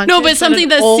not a haunted. No, but something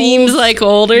that seems like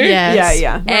older. Yes.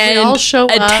 Yeah. And we all show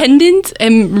up. Attendance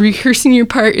and rehearsing your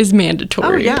part is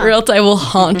mandatory, or else I will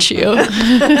haunt you.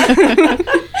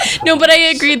 No, but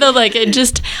I agree though. Like it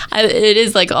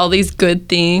is like all these good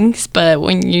things, but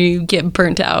when you get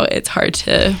burnt out, it's hard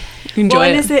to enjoy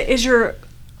it. Is your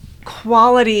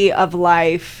quality of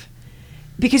life,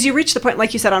 because you reach the point,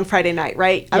 like you said on Friday night,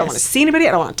 right? I don't want to see anybody.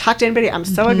 I don't want to talk to anybody. I'm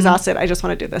so exhausted. I just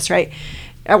want to do this, right?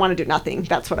 I want to do nothing.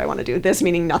 That's what I want to do. This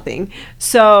meaning nothing.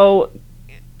 So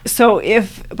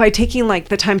if by taking like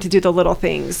the time to do the little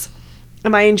things,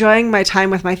 am I enjoying my time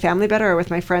with my family better or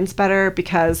with my friends better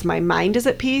because my mind is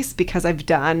at peace, because I've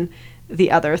done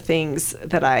the other things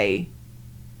that I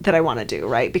want to do,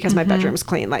 right? Because my bedroom's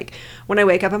clean. Like when I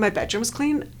wake up and my bedroom's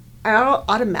clean, I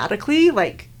automatically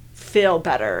like feel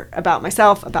better about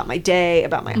myself, about my day,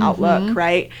 about my outlook,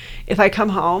 right? If I come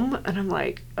home and I'm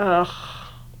like, ugh,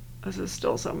 this is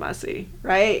still so messy,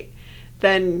 right?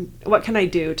 Then what can I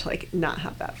do to like not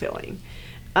have that feeling?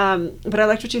 But I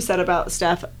liked what you said about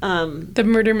Steph. The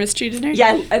murder mystery dinner?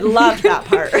 Yeah, I loved that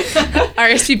part.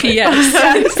 RSVP, yes.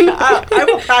 Yes, I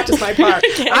will practice my part.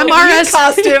 I'm RS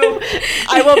costume.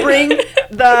 I will bring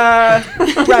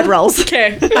the bread rolls.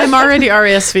 Okay, I'm already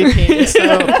RSVP,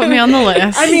 so put me on the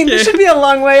list. I mean, this should be a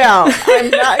long way out.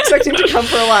 I'm not expecting to come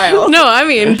for a while. No, I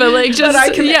mean, but like just, But I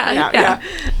can, yeah.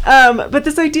 But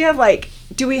this idea of like,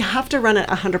 do we have to run it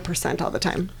 100% all the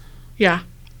time? Yeah.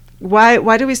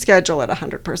 Why do we schedule it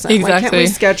 100%? Why can't we Exactly.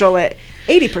 schedule it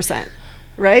 80%?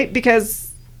 Right?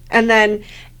 Because, and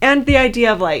the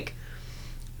idea of like,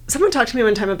 someone talked to me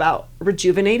one time about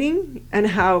rejuvenating and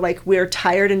how like we're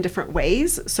tired in different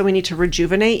ways. So we need to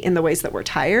rejuvenate in the ways that we're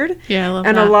tired. Yeah, I love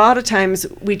and that. a lot of times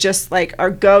we just like, our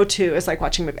go-to is like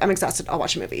watching a movie. I'm exhausted, I'll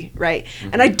watch a movie, right?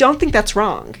 And I don't think that's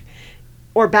wrong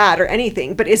or bad or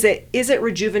anything, but is it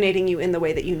rejuvenating you in the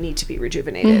way that you need to be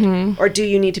rejuvenated? Or do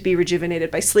you need to be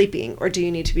rejuvenated by sleeping? Or do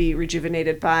you need to be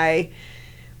rejuvenated by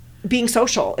being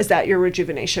social? Is that your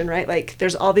rejuvenation, right? Like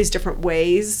there's all these different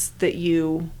ways that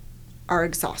you are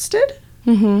exhausted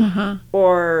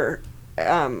or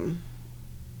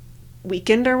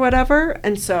weakened or whatever.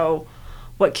 And so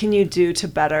what can you do to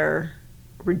better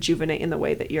rejuvenate in the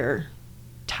way that you're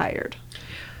tired?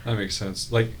 That makes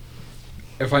sense. Like,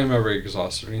 if I'm ever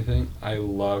exhausted or anything, I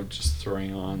love just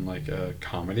throwing on like a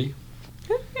comedy,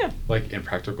 Yeah. like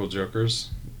Impractical Jokers.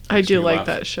 I Makes do me like laugh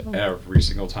that show. every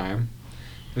single time.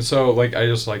 And so like I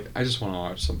just want to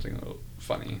watch something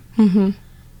funny.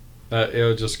 That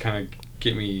it'll just kind of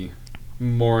get me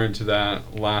more into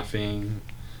that laughing,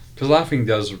 because laughing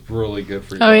does really good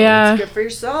for your body. yeah. Good for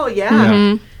your soul, yeah.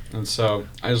 Yeah. And so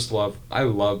I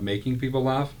love making people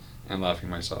laugh and laughing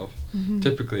myself.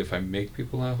 Typically, if I make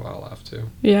people laugh, I'll laugh too.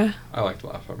 Yeah. I like to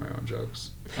laugh at my own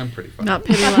jokes. I'm pretty funny. Not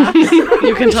pity laughs.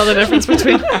 You can tell the difference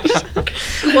between.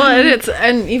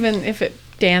 And even if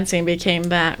dancing became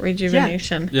that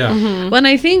rejuvenation. Yeah. Well, and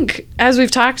I think as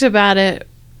we've talked about it,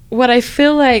 what I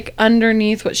feel like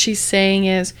underneath what she's saying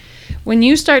is when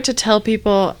you start to tell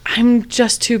people, I'm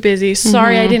just too busy,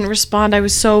 sorry I didn't respond, I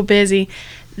was so busy,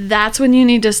 that's when you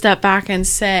need to step back and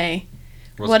say,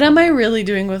 what am I really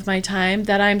doing with my time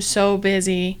that I'm so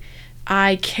busy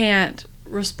I can't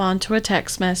respond to a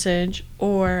text message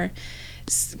or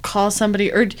call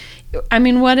somebody? Or, I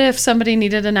mean, what if somebody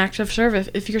needed an act of service?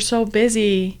 If you're so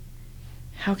busy,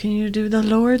 how can you do the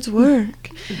Lord's work?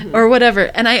 Or whatever.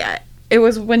 And it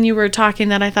was when you were talking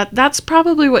that I thought that's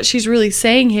probably what she's really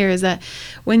saying here, is that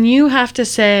when you have to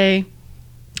say,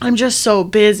 I'm just so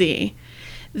busy,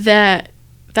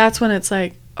 that's when it's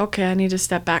like, okay, I need to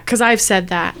step back. Because I've said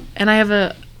that. And I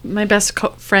have my best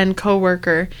friend,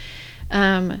 coworker,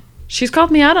 she's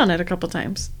called me out on it a couple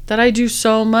times, that I do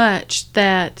so much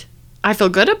that I feel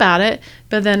good about it,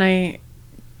 but then I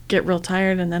get real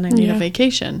tired and then I need a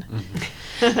vacation.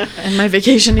 And my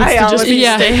vacation needs to just be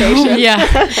stay home.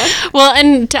 Yeah. Well,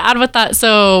 and to add with that,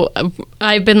 so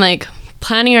I've been like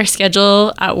planning our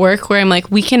schedule at work where I'm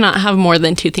like, we cannot have more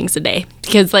than 2 things a day,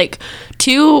 because like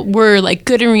 2 were like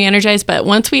good and re-energized, but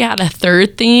once we had a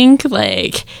third thing,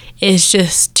 like it's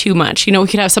just too much. You know, we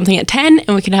could have something at 10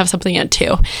 and we could have something at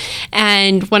 2.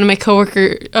 And one of my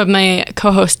my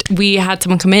co-host, we had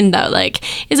someone come in that like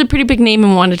is a pretty big name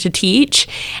and wanted to teach.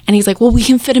 And he's like, well, we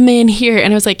can fit him in here.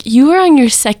 And I was like, you are on your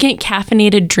second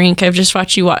caffeinated drink. I've just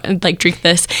watched you like drink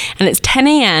this and it's 10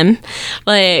 a.m.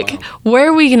 Like, where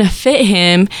are we going to fit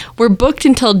him? We're booked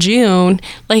until June.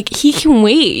 Like, he can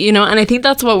wait, you know? And I think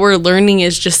that's what we're learning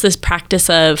is just this practice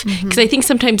of, because I think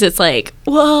sometimes it's like,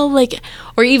 well, like,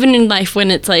 or even in life when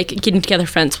it's like getting together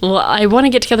friends, well, I want to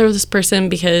get together with this person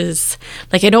because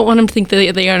like I don't want them to think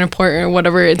that they aren't important or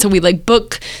whatever, and so we like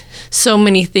book so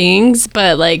many things,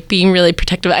 but like being really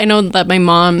protective. I know that my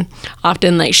mom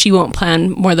often like she won't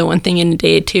plan more than one thing in a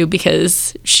day too,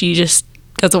 because she just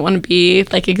doesn't want to be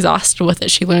like exhausted with it.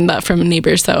 She learned that from a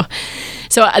neighbor. So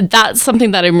that's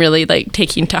something that I'm really like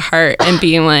taking to heart and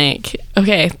being like,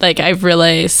 okay, like I've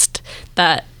realized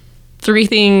that 3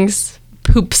 things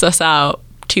poops us out,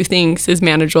 2 things is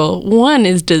manageable, 1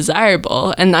 is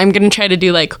desirable, and I'm gonna try to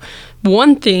do like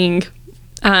 1 thing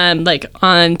like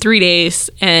on 3 days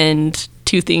and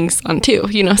 2 things on 2,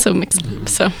 you know, so mix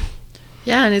so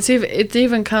yeah. And it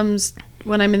even comes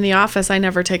when I'm in the office, I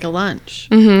never take a lunch.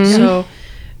 So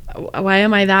why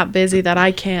am I that busy that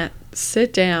I can't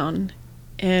sit down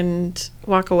and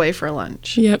walk away for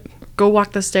lunch? Yep. Go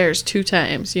walk the stairs 2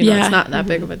 times, you know. Yeah. It's not that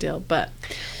big of a deal. But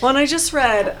Well, and I just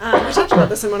read, we talked about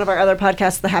this in one of our other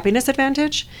podcasts, The Happiness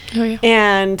Advantage. Oh yeah.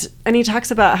 And he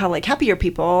talks about how like happier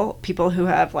people who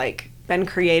have like been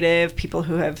creative, people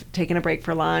who have taken a break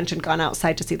for lunch and gone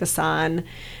outside to see the sun,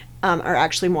 are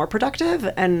actually more productive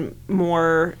and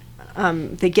more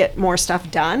they get more stuff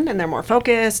done and they're more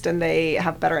focused and they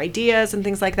have better ideas and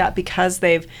things like that because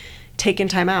they've taken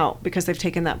time out, because they've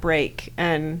taken that break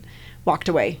and walked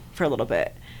away for a little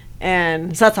bit.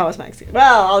 And so that's always my excuse.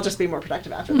 Well, I'll just be more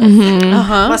productive after this.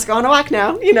 Must go on a walk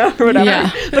now, or whatever.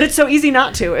 Yeah. But it's so easy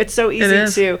not to. It's so easy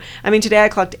is. to. I mean, today I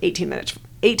clocked 18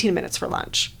 minutes for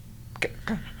lunch.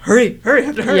 Hurry,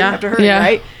 have to hurry, Yeah.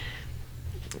 right?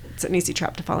 It's an easy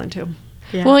trap to fall into.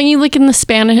 Yeah. Well, and you look in the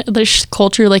Spanish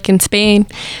culture, like in Spain,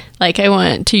 like I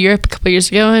went to Europe a couple years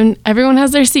ago, and everyone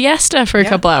has their siesta for a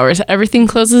couple hours. Everything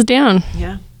closes down.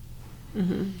 Yeah.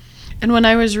 And when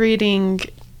I was reading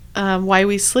Why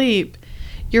We Sleep,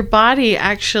 your body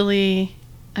actually,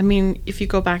 I mean, if you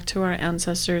go back to our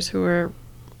ancestors who were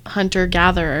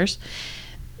hunter-gatherers,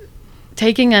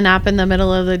 taking a nap in the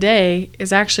middle of the day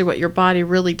is actually what your body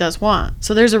really does want.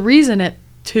 So there's a reason at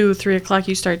 2-3 o'clock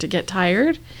you start to get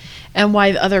tired, and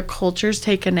why other cultures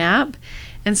take a nap.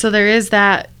 And so there is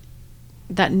that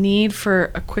need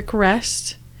for a quick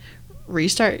rest,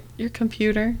 restart your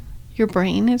computer. Your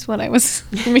brain is what I was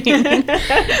meaning.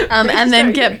 And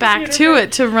then get back to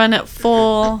it to run at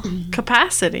full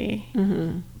capacity.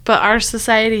 But our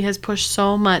society has pushed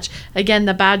so much. Again,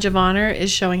 the badge of honor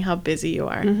is showing how busy you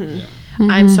are.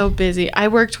 I'm so busy. I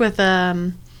worked with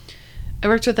a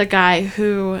guy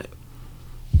who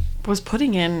was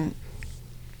putting in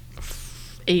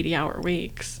 80-hour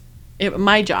weeks.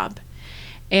 My job.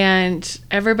 And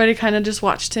everybody kind of just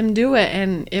watched him do it,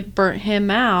 and it burnt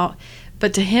him out.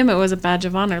 But to him, it was a badge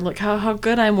of honor. Look how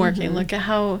good I'm working. Look at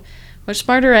how much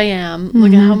smarter I am.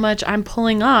 Look at how much I'm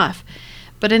pulling off.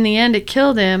 But in the end, it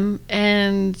killed him,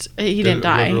 and he didn't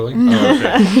die. Literally? Oh,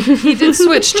 okay. He did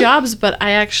switch jobs, but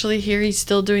I actually hear he's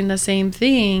still doing the same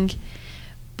thing.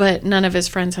 But none of his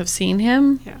friends have seen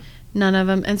him. Yeah. None of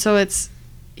them. And so it's,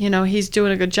 he's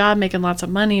doing a good job, making lots of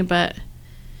money, but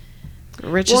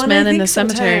richest man in the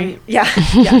cemetery. Yeah.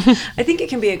 I think it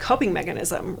can be a coping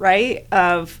mechanism, right?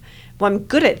 Of, well, I'm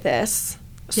good at this,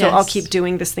 so I'll Yes. keep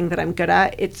doing this thing that I'm good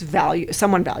at. It's value.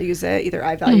 Someone values it. Either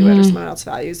I value it or someone else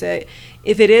values it.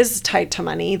 If it is tied to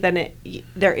money, then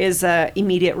there is a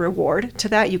immediate reward to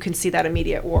that. You can see that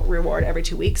immediate reward every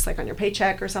 2 weeks, like on your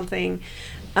paycheck or something.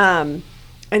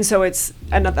 And so that's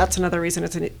another reason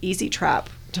it's an easy trap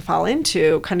to fall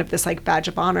into, kind of this like badge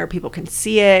of honor. People can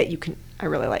see it. I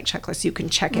really like checklists. You can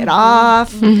check it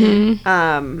off.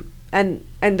 And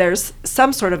there's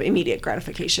some sort of immediate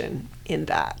gratification in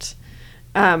that.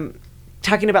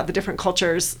 Talking about the different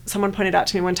cultures, someone pointed out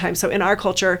to me one time, so in our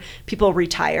culture, people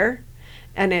retire,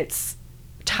 and it's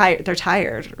tired. They're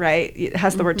tired, right? It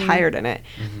has the word tired in it.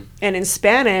 And in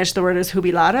Spanish, the word is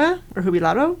jubilada or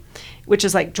jubilado, which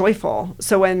is like joyful.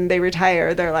 So when they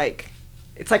retire, they're like,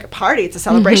 it's like a party. It's a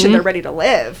celebration. They're ready to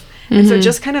live. And so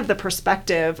just kind of the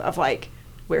perspective of like,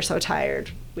 we're so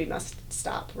tired, we must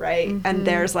stop, right? And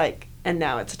there's like, and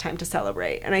now it's a time to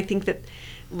celebrate. And I think that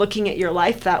looking at your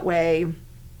life that way,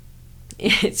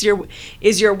 is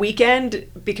your weekend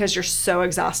because you're so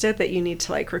exhausted that you need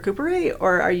to like recuperate,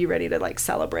 or are you ready to like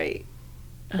celebrate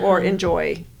or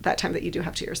enjoy that time that you do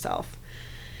have to yourself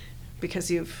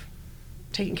because you've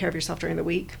taken care of yourself during the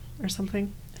week or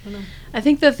something? I don't know. I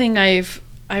think the thing I've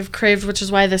craved, which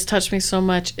is why this touched me so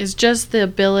much, is just the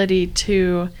ability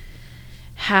to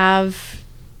add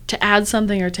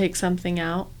something or take something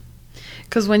out.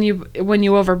 Because when you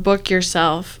overbook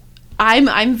yourself,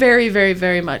 I'm very, very,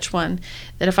 very much one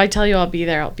that if I tell you I'll be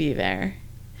there, I'll be there.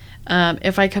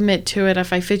 If I commit to it,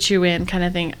 if I fit you in kind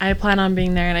of thing, I plan on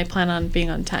being there and I plan on being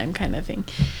on time kind of thing.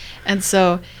 And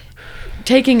so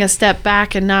taking a step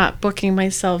back and not booking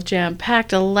myself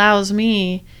jam-packed allows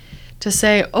me to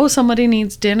say, oh, somebody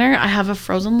needs dinner. I have a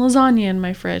frozen lasagna in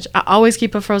my fridge. I always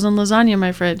keep a frozen lasagna in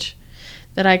my fridge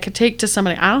that I could take to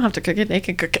somebody. I don't have to cook it. They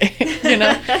can cook it, Even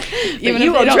you if they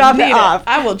will don't drop it need off.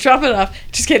 I will drop it off.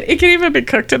 Just kidding. It can even be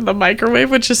cooked in the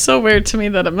microwave, which is so weird to me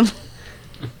that I'm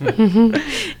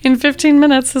in 15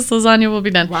 minutes, this lasagna will be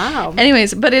done. Wow.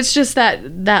 Anyways, but it's just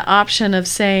that option of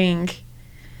saying,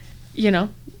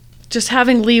 just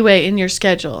having leeway in your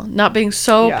schedule, not being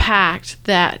so packed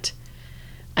that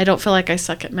I don't feel like I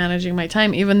suck at managing my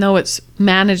time, even though it's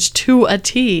managed to a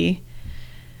T.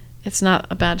 It's not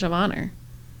a badge of honor.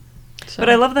 So. But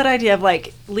I love that idea of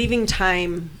like leaving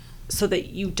time so that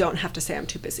you don't have to say I'm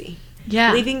too busy.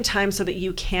 Yeah. Leaving time so that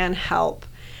you can help.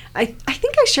 I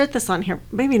think I shared this on here,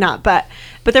 maybe not, but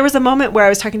there was a moment where I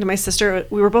was talking to my sister.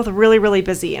 We were both really, really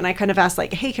busy, and I kind of asked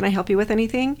like, hey, can I help you with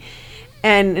anything?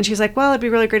 And she's like, well, it'd be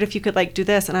really great if you could like do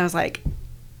this. And I was like,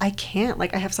 I can't,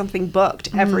 like I have something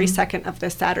booked every second of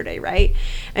this Saturday, right?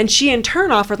 And she in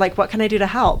turn offered like, what can I do to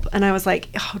help? And I was like,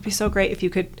 oh, it'd be so great if you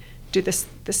could do this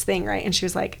thing, right? And she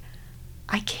was like,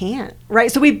 I can't, right?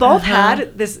 So we both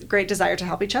had this great desire to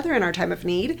help each other in our time of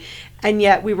need, and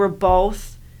yet we were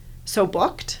both so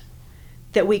booked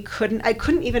that I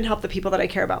couldn't even help the people that I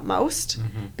care about most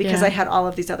because Yeah. I had all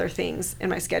of these other things in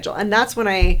my schedule. And that's when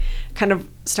I kind of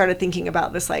started thinking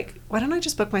about this, like, why don't I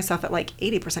just book myself at like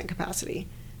 80% capacity?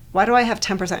 Why do I have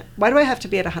 10%? Why do I have to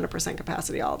be at 100%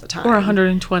 capacity all the time? Or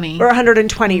 120. Or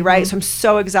 120, right? So I'm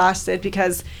so exhausted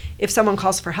because if someone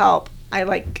calls for help, I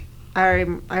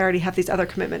already have these other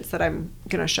commitments that I'm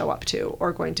going to show up to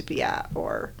or going to be at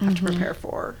or have to prepare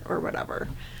for or whatever.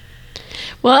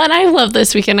 Well, and I love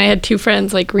this weekend. I had 2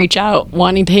 friends like reach out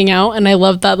wanting to hang out, and I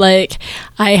love that like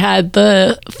I had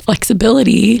the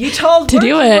flexibility You told to work do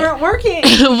you it. weren't working.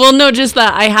 Well, no, just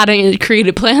that I hadn't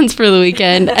created plans for the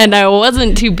weekend and I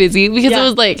wasn't too busy because Yeah. it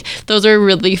was like those are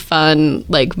really fun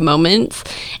like moments,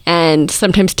 and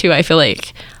sometimes too I feel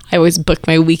like I always book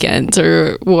my weekends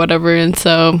or whatever, and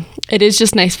so it is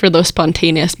just nice for those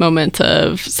spontaneous moments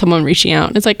of someone reaching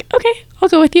out. It's like, okay, I'll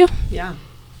go with you. Yeah.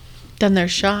 Then they're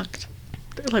shocked.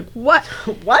 They're like, what?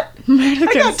 What?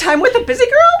 I got time with a busy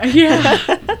girl? Yeah.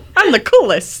 I'm the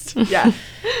coolest. Yeah.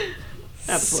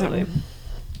 Absolutely.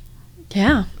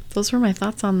 Yeah. Those were my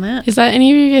thoughts on that. Is that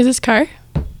any of you guys' car?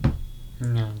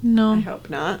 No. I No. hope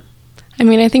not. I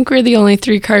mean, I think we're the only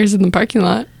 3 cars in the parking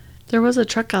lot. There was a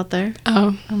truck out there.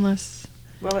 Oh, Unless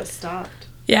Well, it stopped.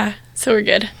 yeah, so we're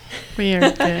good. we are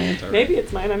good. Maybe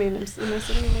it's mine. I mean, am I sitting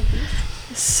in my keys?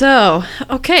 So,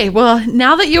 okay. Well,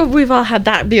 now that we've all had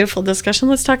that beautiful discussion,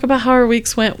 let's talk about how our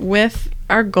weeks went with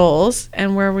our goals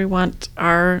and where we want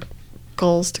our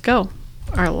goals to go,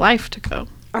 our life to go,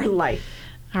 Our life.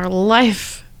 our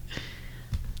life.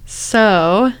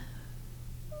 So,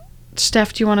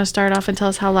 Steph, do you want to start off and tell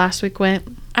us how last week went?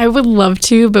 I would love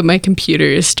to, but my computer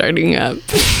is starting up.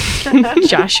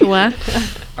 Joshua,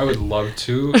 I would love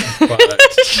to, but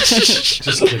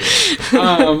just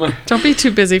kidding. don't be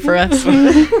too busy for us.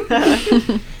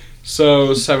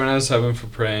 So 7 out of 7 for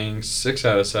praying, 6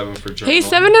 out of 7 for journaling. Hey,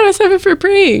 7 out of 7 for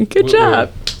praying. Good Woo-woo.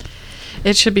 job.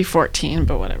 It should be 14,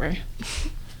 but whatever.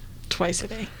 Twice a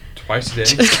day. Twice a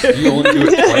day? You only do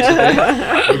it twice a day?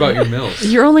 What about your meals?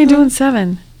 You're only doing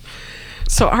 7.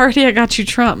 So already I got you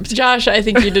trumped. Josh, I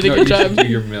think you did a No, good you should job. do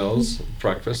your meals,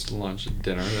 breakfast, lunch,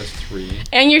 dinner. That's 3.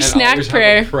 And your snack always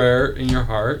prayer. Have a prayer in your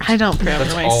heart. I don't pray over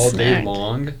That's my all day snack.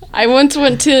 long. I once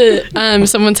went to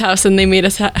someone's house and they made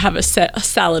us have a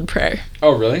salad prayer.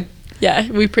 Oh, really?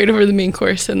 Yeah, we prayed over the main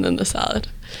course and then the salad.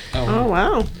 Oh,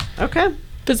 wow. Okay.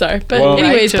 Bizarre. But Well-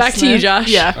 anyways, back to you, Righteousness. Josh.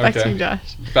 Yeah, back to Okay. you,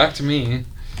 Josh. Back to me.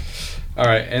 All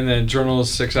right, and then journal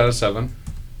is 6 out of 7.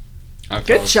 I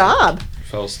Good job.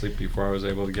 Fell asleep before I was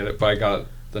able to get it, but I got it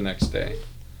the next day.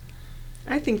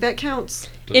 I think that counts.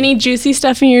 Any juicy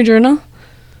stuff in your journal?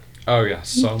 Oh yeah,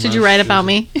 so Did you much write about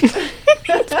juicy- me?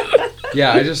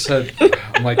 Yeah, I just said,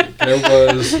 I'm like, there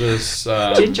was this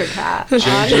Ginger cat.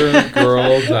 ginger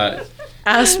girl that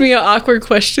Asked me an awkward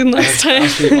question last time.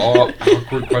 asked me all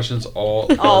awkward questions all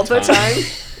the time.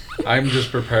 I'm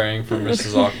just preparing for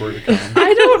Mrs. Awkward to come.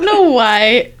 I don't know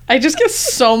why. I just get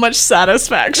so much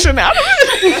satisfaction out of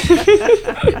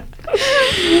it.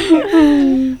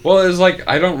 Well, it's like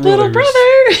I don't Little really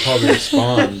brother. probably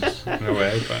respond in a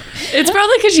way, but It's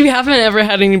probably because you haven't ever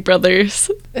had any brothers.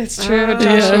 It's true, Oh.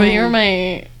 Joshua. Yeah. You're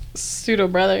my pseudo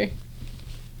brother.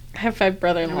 I have 5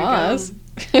 brother-in-laws.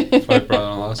 5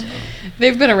 brother-in-laws.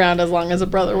 They've been around as long as a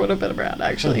brother would have been around,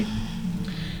 actually.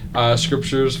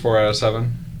 Scriptures 4 out of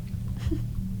 7,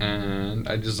 and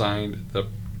I designed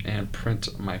and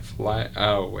print my flyer.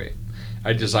 Oh wait,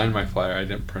 I designed my flyer. I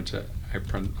didn't print it.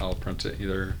 I'll print it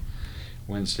either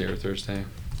Wednesday or Thursday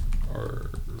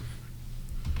or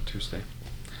Tuesday.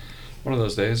 One of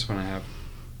those days when I have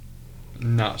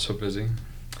not so busy.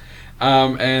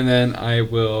 And then I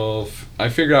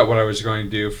figured out what I was going to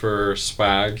do for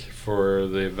swag for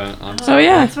the event on Oh,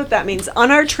 yeah. That's what that means. On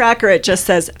our tracker, it just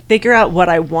says, figure out what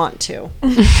I want to.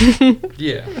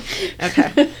 Yeah.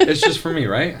 Okay. It's just for me,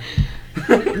 right?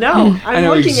 No, I I'm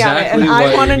know looking at it, and exactly I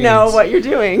what want to it know means. what you're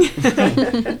doing.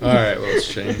 All right, let's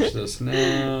change this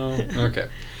now. Okay.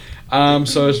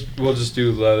 So we'll just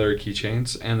do leather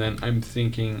keychains, and then I'm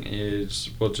thinking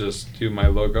we'll just do my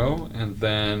logo, and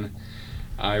then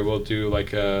I will do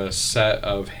like a set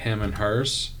of him and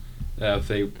hers. If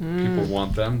people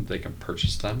want them, they can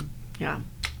purchase them, Yeah.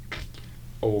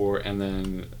 and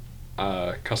then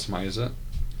customize it.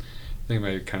 I think it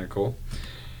might be kind of cool.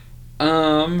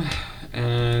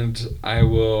 And I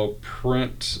will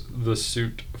print the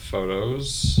suit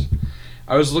photos.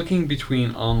 I was looking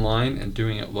between online and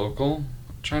doing it local.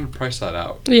 I'm trying to price that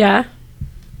out. Yeah.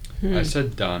 I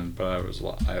said done, but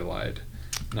I lied.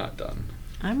 Not done.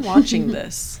 I'm watching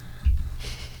this.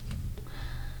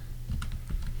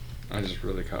 I just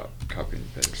really copy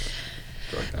and paste.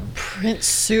 Drag down. Print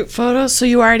suit photos. So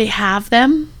you already have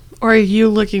them, or are you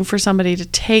looking for somebody to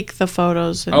take the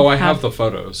photos? And Oh, I have the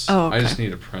photos. Oh, okay. I just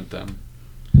need to print them.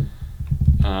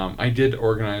 I did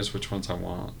organize which ones I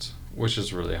want, which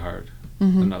is really hard.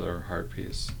 Mhm. Another hard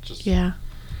piece. Just Yeah.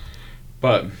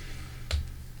 But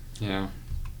yeah,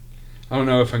 I don't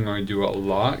know if I'm going to do a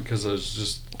lot because I was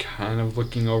just kind of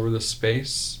looking over the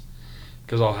space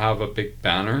because I'll have a big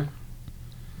banner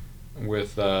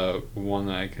with one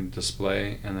that I can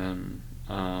display and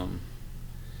then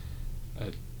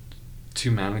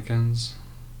 2 mannequins.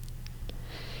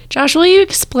 Josh, will you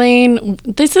explain?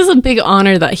 This is a big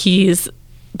honor that he's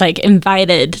like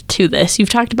invited to this. You've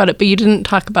talked about it, but you didn't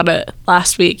talk about it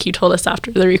last week. You told us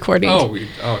after the recording. Oh,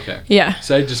 okay. Yeah.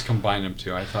 So I just combined them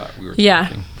two. I thought we were Yeah.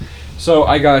 talking. So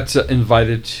I got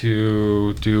invited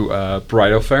to do a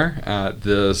bridal fair at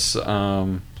this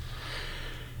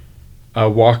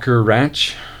Walker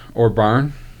Ranch or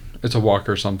barn. It's a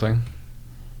Walker something.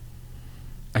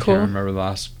 I Cool. can't remember the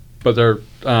last, but they're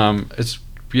it's a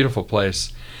beautiful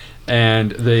place,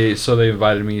 and they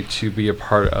invited me to be a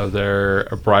part of their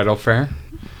bridal fair,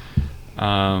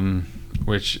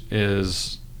 which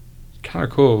is kind of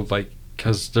cool. Like,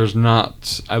 because there's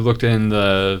not. I looked in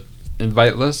the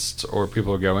invite list or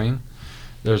people are going.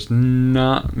 There's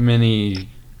not many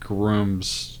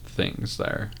grooms things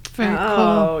there. Very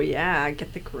Oh, cool. yeah.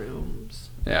 Get the grooms.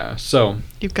 Yeah. So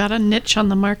You've got a niche on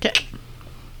the market.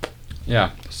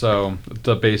 yeah. So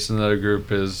the base in the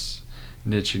group is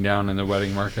niching down in the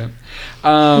wedding market.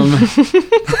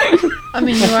 I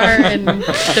mean, you are in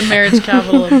the marriage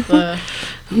capital of the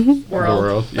world. The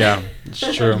world. Yeah, it's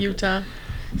true. Utah.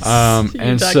 And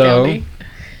Utah so County.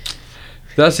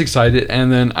 that's excited.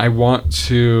 And then I want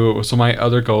to. So my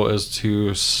other goal is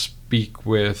to speak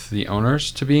with the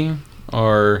owners to be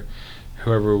or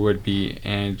whoever would be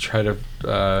and try to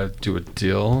do a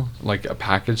deal, like a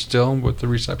package deal with the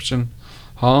reception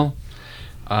hall.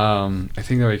 I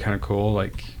think that would be kind of cool.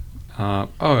 Like,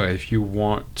 if you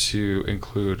want to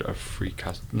include a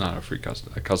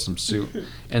custom suit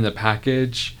in the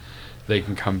package, they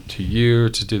can come to you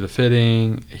to do the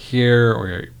fitting here or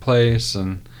your place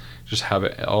and just have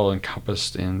it all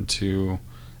encompassed into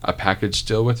a package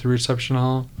deal with the reception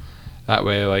hall. That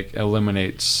way, like,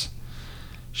 eliminates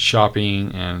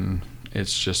shopping and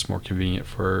it's just more convenient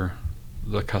for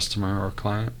the customer or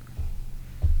client.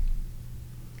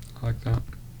 I like that.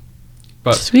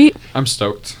 But Sweet. I'm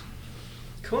stoked.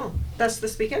 Cool. That's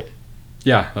this weekend?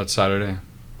 Yeah, that's Saturday.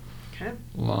 Okay.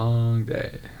 Long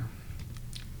day.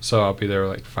 So I'll be there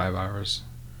like 5 hours.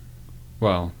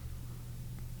 Well,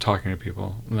 talking to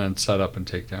people and then set up and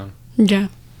take down. Yeah.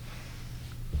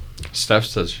 Steph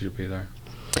says she'll be there.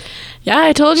 Yeah,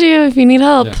 I told you if you need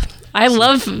help. Yeah. I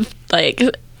love like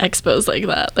expos like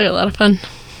that. They're a lot of fun.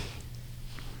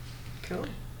 Cool.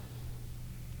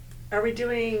 Are we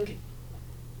doing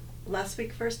last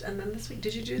week first and then this week?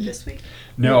 Did you do this week?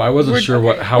 No, I wasn't We're-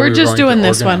 sure how We're we were just going doing to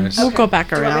this one. organize. We'll Okay. go back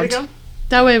Do you want me around. to go?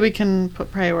 That way we can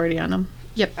put priority on them.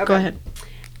 Yep, go Okay.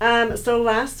 ahead. So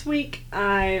last week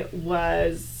I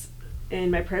was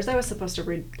in my prayers. I was supposed to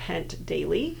repent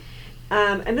daily,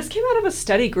 and this came out of a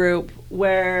study group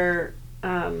where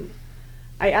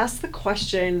I asked the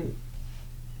question,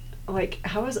 like,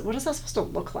 what is that supposed to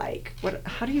look like?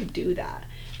 How do you do that?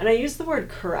 And I used the word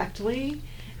correctly,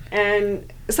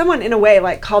 and someone in a way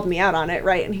like called me out on it,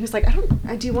 right? And he was like,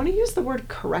 do you want to use the word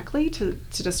correctly to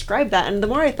describe that? And the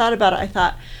more I thought about it, I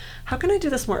thought, how can I do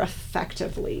this more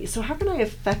effectively? So how can I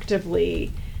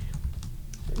effectively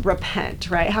repent,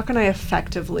 right? How can I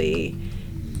effectively,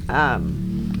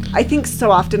 I think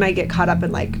so often I get caught up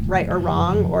in like right or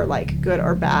wrong or like good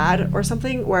or bad or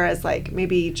something, whereas like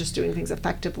maybe just doing things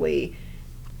effectively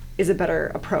is a better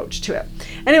approach to it.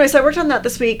 Anyway, so I worked on that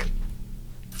this week.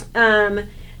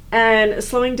 And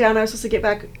slowing down, I was supposed to get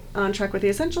back on track with the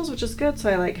essentials, which is good. So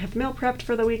I like have meal prepped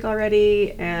for the week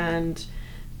already and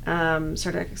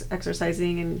started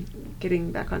exercising and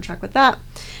getting back on track with that.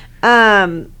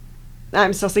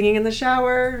 I'm still singing in the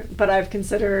shower, but I've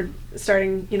considered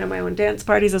starting, my own dance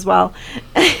parties as well.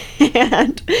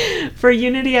 And for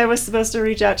Unity, I was supposed to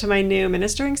reach out to my new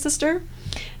ministering sister.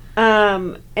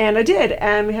 And I did.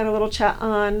 And we had a little chat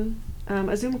on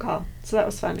a Zoom call. So that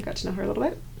was fun. I got to know her a little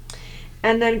bit.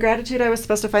 And then gratitude, I was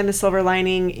supposed to find the silver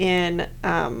lining in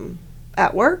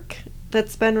at work.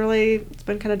 It's been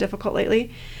kind of difficult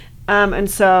lately. And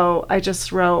so I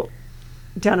just wrote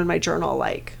down in my journal,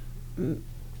 like,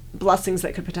 blessings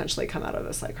that could potentially come out of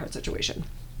this, like, hard situation.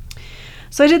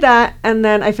 So I did that, and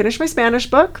then I finished my Spanish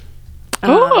book.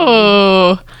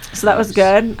 Oh. So that was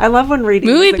good. I love when reading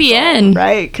Muy is a goal, bien.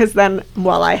 right? Because then,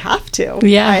 I have to.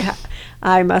 Yeah.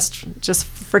 I must just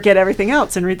forget everything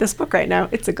else and read this book right now.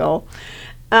 It's a goal.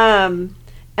 And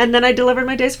then I delivered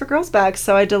my Days for Girls bags.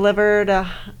 So I delivered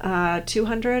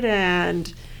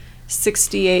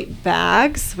 268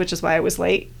 bags, which is why I was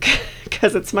late,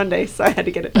 because it's Monday, so I had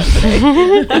to get it done today.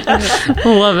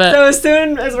 Love it. So as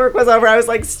soon as work was over, I was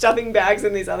like stuffing bags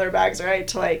in these other bags, right,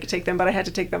 to like take them, but I had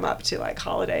to take them up to like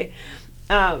Holiday.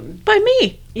 By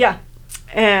me. Yeah.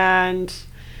 And so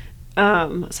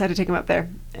I had to take them up there.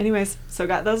 Anyways, so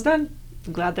got those done.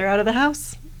 I'm glad they're out of the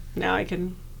house. Now I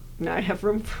have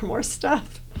room for more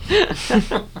stuff.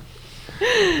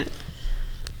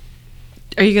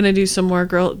 Are you going to do some more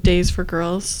Days for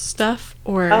Girls stuff?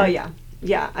 Or? Oh, yeah.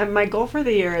 Yeah. And my goal for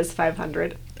the year is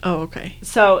 500. Oh, okay.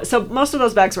 So most of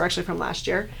those bags were actually from last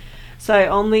year. So I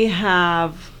only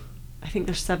have, I think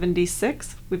there's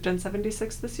 76. We've done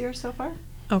 76 this year so far.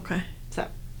 Okay. So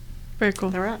Very cool.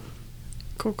 there we're at.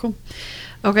 Cool.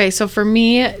 Okay, so for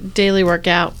me, daily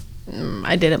workout,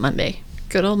 I did it Monday.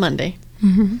 Good old Monday.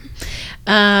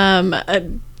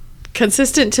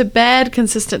 Consistent to bed,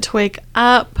 consistent to wake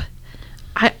up.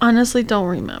 I honestly don't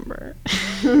remember.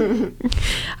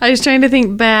 I was trying to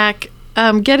think back.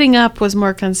 Getting up was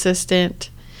more consistent.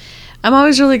 I'm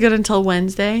always really good until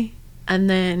Wednesday, and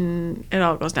then it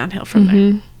all goes downhill from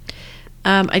there.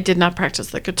 I did not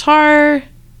practice the guitar,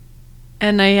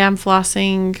 and I am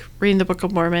flossing, reading the Book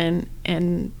of Mormon,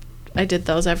 and I did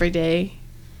those every day,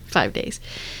 5 days,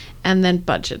 and then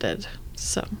budgeted.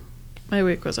 So my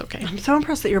week was okay. I'm so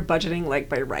impressed that you're budgeting like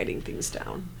by writing things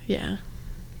down. Yeah. I'm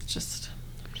just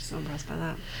so impressed by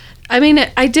that. I mean,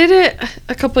 I did it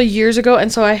a couple of years ago,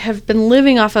 and so I have been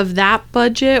living off of that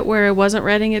budget where I wasn't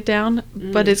writing it down,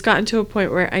 but it's gotten to a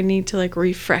point where I need to like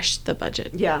refresh the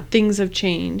budget. Yeah. Things have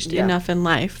changed Yeah. enough in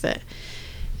life that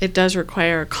it does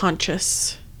require a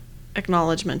conscious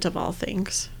acknowledgement of all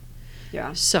things.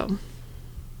 Yeah. So,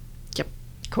 yep.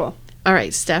 Cool. All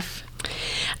right, Steph.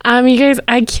 You guys,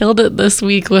 I killed it this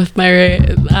week with my,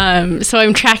 so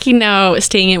I'm tracking now,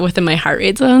 staying it within my heart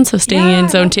rate zone, so staying Yeah, in I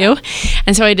zone love 2.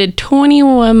 And so I did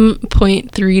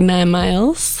 21.39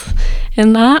 miles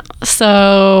in that.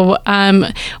 So,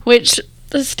 which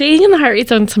staying in the heart rate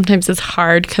zone sometimes is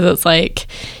hard because it's like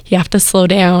you have to slow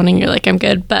down and you're like, I'm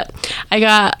good. But I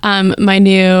got my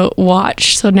new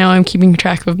watch, so now I'm keeping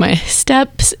track of my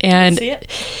steps, and See it?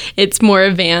 it's more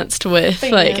advanced with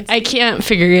like, I can't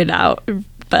figure it out,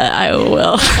 but I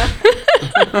will.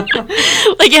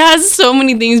 Like, it has so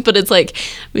many things, but it's like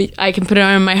I can put it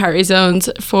on my heart rate zones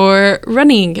for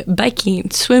running,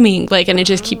 biking, swimming, like, and it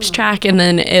just keeps track, and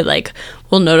then it like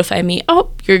will notify me, oh,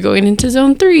 you're going into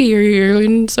zone 3 or you're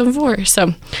going into zone 4.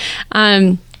 So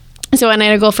and I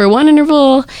had a goal for 1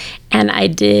 interval, and I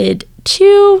did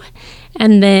 2,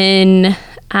 and then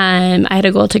I had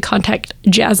a goal to contact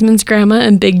Jasmine's grandma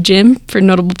and Big Jim for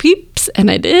notable peeps,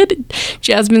 and I did.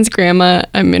 Jasmine's grandma,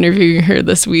 I'm interviewing her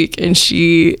this week, and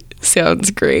she sounds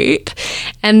great.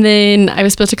 And then I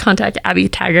was supposed to contact Abby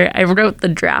Taggart. I wrote the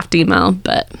draft email,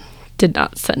 but did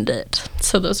not send it.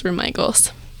 So those were my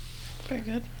goals. Very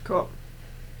good. Cool.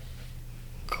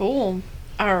 Cool.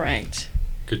 All right.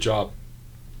 Good job.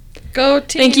 Go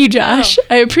team. Thank you, Josh. Go.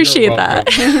 I appreciate You're that.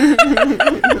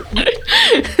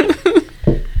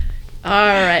 All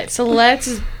right. So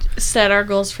let's set our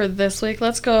goals for this week.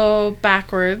 Let's go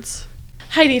backwards.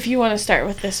 Heidi, if you want to start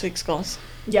with this week's goals.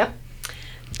 Yep.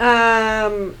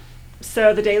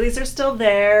 So the dailies are still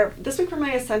there. This week for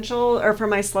my for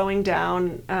my slowing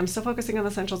down, I'm still focusing on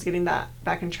the essentials, getting that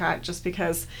back in track, just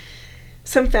because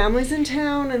some family's in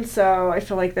town, and so I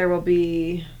feel like there will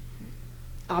be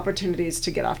opportunities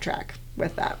to get off track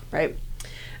with that, right?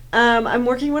 I'm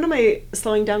working, one of my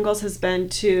slowing down goals has been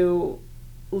to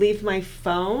leave my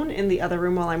phone in the other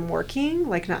room while I'm working,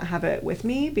 like not have it with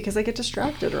me, because I get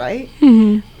distracted, right?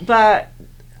 But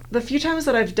the few times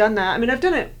that I've done that, I mean, I've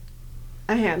done it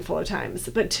a handful of times,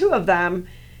 but 2 of them,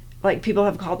 like, people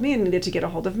have called me and needed to get a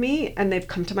hold of me, and they've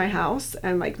come to my house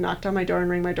and like knocked on my door and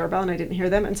rang my doorbell, and I didn't hear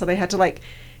them, and so they had to like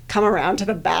come around to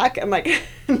the back and like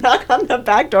knock on the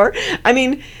back door. I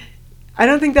mean, I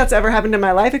don't think that's ever happened in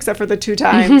my life except for the 2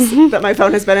 times that my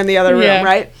phone has been in the other room, Yeah.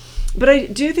 right? But I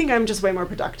do think I'm just way more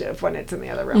productive when it's in the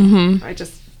other room. I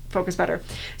just focus better.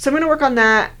 So I'm going to work on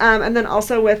that. And then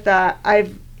also with that,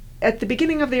 at the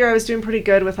beginning of the year, I was doing pretty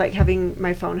good with like having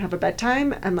my phone have a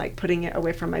bedtime and like putting it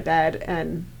away from my bed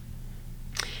and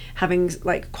having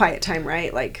like quiet time,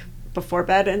 right? Like before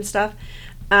bed and stuff.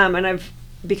 And I've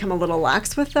become a little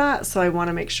lax with that. So I want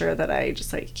to make sure that I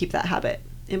just like keep that habit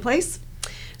in place.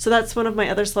 So that's one of my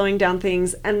other slowing down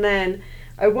things. And then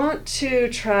I want to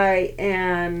try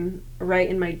and write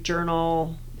in my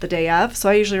journal the day of. So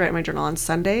I usually write my journal on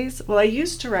Sundays. Well, I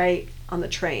used to write on the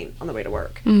train on the way to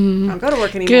work. I don't go to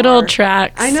work anymore. Good old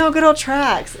tracks. I know, good old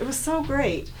tracks. It was so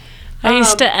great. I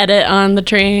used to edit on the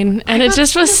train, and it got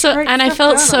just was some so, great and I stuff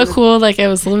felt done so on it. cool, like I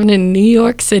was living in New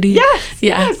York City. Yes,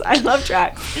 Yeah. yes, I love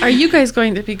tracks. Are you guys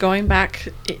going to be going back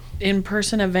in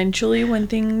person eventually when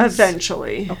things...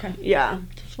 Eventually. Okay. Yeah.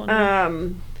 Just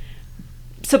wondering.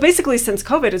 So basically, since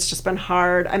COVID, it's just been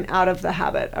hard. I'm out of the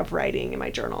habit of writing in my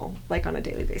journal, like on a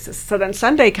daily basis. So then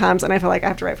Sunday comes, and I feel like I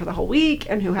have to write for the whole week,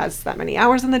 and who has that many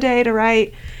hours in the day to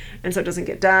write? And so it doesn't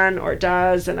get done, or it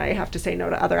does, and I have to say no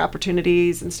to other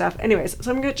opportunities and stuff. Anyways, so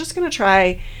I'm just going to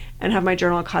try and have my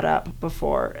journal caught up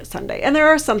before Sunday. And there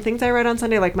are some things I write on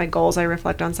Sunday, like my goals I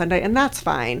reflect on Sunday, and that's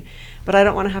fine. But I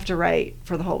don't want to have to write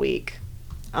for the whole week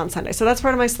on Sunday. So that's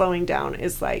part of my slowing down,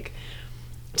 is like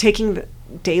taking the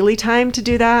daily time to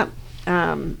do that,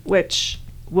 which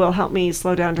will help me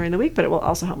slow down during the week, but it will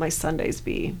also help my Sundays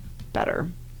be better.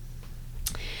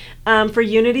 For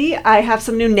Unity, I have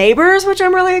some new neighbors, which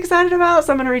I'm really excited about,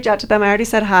 so I'm going to reach out to them. I already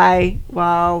said hi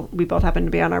while we both happened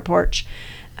to be on our porch,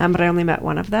 but I only met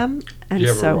one of them. And Do you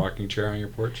have so, a rocking chair on your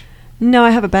porch? No, I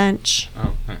have a bench,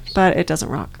 Oh, nice. but it doesn't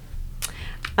rock.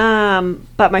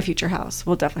 But my future house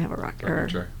will definitely have a rock or Rocking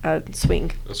chair. a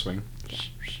swing, A swing.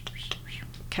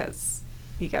 because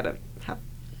you got to have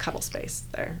cuddle space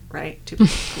there, right? Two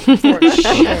people.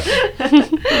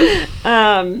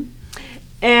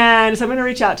 And so I'm going to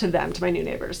reach out to them, to my new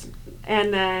neighbors.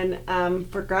 And then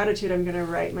for gratitude, I'm going to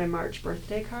write my March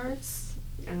birthday cards,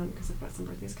 because I've got some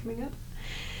birthdays coming up.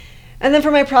 And then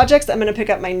for my projects, I'm going to pick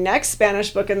up my next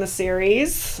Spanish book in the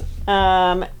series.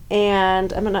 And I'm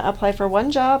going to apply for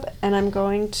one job, and I'm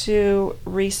going to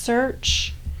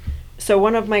research. So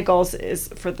one of my goals is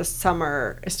for the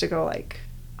summer is to go like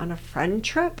on a friend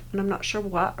trip, and I'm not sure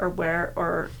what or where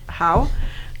or how.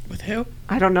 With who?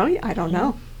 I don't know. I don't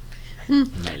know.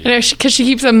 Because she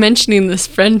keeps on mentioning this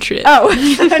friend trip. Oh,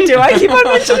 do I keep on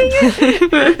mentioning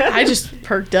it? I just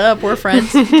perked up. We're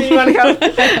friends. Do you want to go?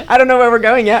 I don't know where we're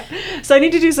going yet. So I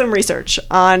need to do some research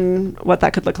on what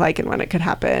that could look like and when it could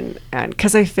happen. And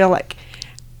because I feel like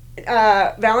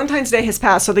Valentine's Day has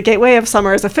passed, so the gateway of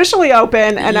summer is officially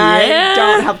open, and Yeah. I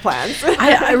don't have plans.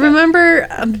 I remember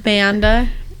Amanda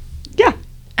Yeah.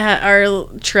 at our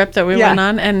trip that we Yeah. went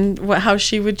on, and how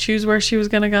she would choose where she was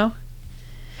going to go.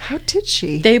 How did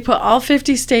she? They put all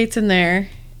 50 states in there,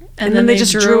 And then they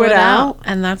just drew it out?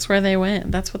 and that's where they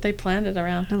went. That's what they planned it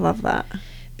around. I love that.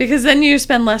 Because then you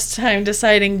spend less time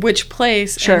deciding which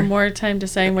place Sure. and more time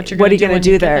deciding what you're What going are you to gonna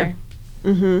do do when you there?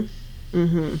 get Mm-hmm.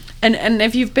 Mm-hmm. And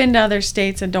if you've been to other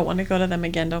states and don't want to go to them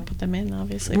again, don't put them in,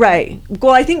 obviously. Right.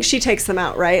 Well, I think she takes them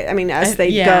out, right? I mean, as they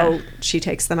yeah. go, she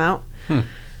takes them out. Hmm.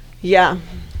 Yeah.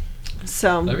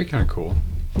 So, That'd be kind of cool.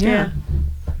 yeah.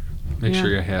 Make Yeah.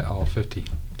 sure you hit all 50.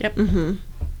 Yep. Mm-hmm.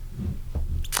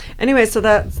 Anyway, so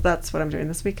that's what I'm doing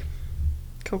this week.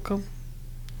 Cool.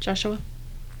 Joshua?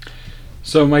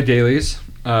 So my dailies,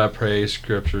 pray,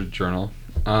 scripture, journal.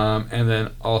 And then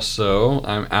also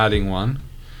I'm adding one.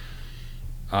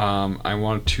 I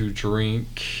want to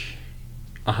drink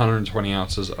 120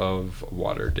 ounces of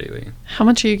water daily. How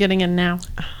much are you getting in now?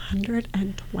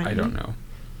 120. I don't know.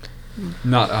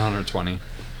 Not 120.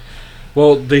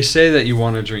 Well, they say that you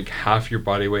want to drink half your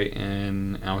body weight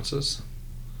in ounces.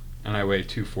 And I weigh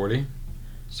 240.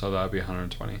 So that would be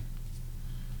 120.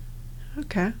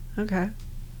 Okay.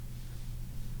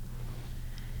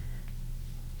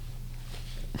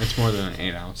 It's more than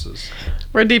 8 ounces.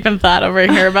 We're deep in thought over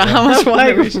here about how much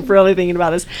water we I'm should... really thinking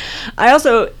about this. I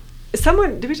also,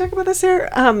 did we talk about this here?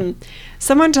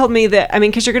 Someone told me that, I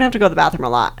mean, because you're going to have to go to the bathroom a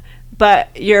lot,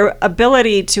 but your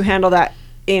ability to handle that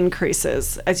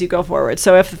increases as you go forward.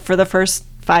 So if for the first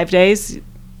 5 days,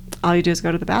 all you do is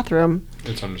go to the bathroom,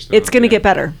 It's understandable. it's going to yeah. get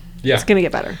better. Yeah. It's going to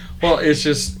get better. Well, it's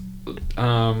just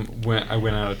when I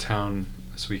went out of town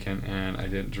this weekend and I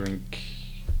didn't drink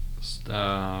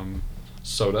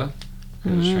soda. I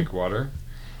just drank water.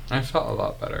 And I felt a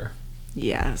lot better.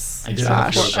 Yes. I did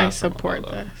have to go to Gosh. the I bathroom support a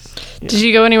lot, though. this. Yeah. Did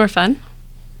you go anywhere fun?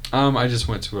 I just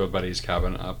went to a buddy's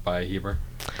cabin up by Heber.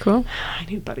 Cool. I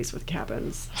need buddies with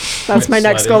cabins. That's Went my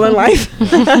next sledding. goal in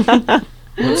life.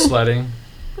 Went sledding,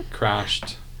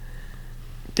 crashed.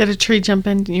 Did a tree jump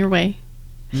in your way?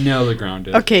 No, the ground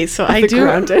did. Okay, so I The do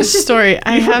ground a did. story.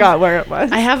 I forgot where it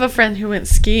was. I have a friend who went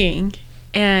skiing,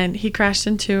 and he crashed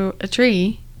into a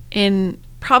tree and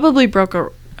probably broke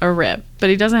a rib, but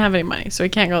he doesn't have any money, so he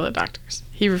can't go to the doctors.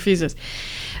 He refuses.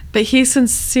 But he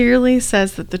sincerely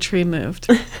says that the tree moved.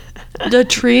 The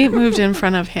tree moved in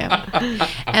front of him.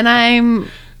 And I'm,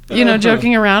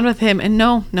 joking around with him, and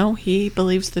no, he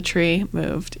believes the tree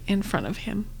moved in front of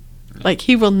him. Like,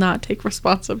 he will not take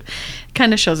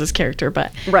kind of shows his character,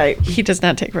 but Right. he does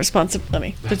not take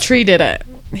responsibility. The tree did it.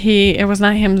 It was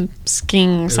not him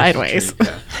skiing It was the sideways.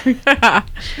 tree, yeah.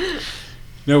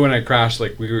 No, when I crashed,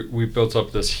 like we built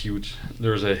up this huge.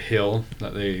 There was a hill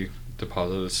that they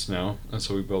deposited snow, and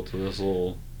so we built this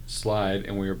little slide,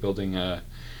 and we were building a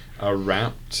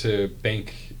ramp to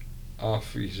bank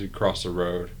off. You should cross the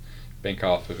road, bank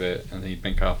off of it, and then you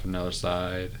bank off another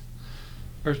side.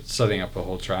 We're setting up a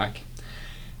whole track,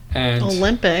 and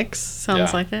Olympics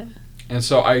sounds Yeah. like it. and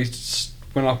so I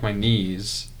went off my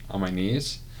knees,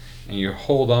 and you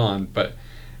hold on, but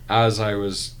as I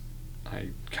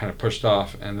kind of pushed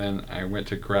off, and then I went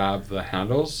to grab the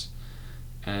handles,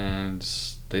 and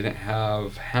they didn't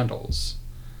have handles.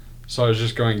 So I was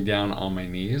just going down on my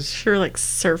knees. Sure, like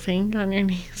surfing on your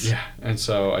knees. Yeah, and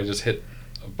so I just hit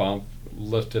a bump,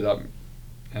 lifted up,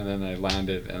 and then I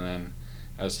landed, and then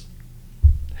I just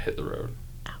hit the road.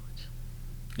 Ouch.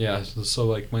 Yeah, so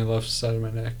like my left side of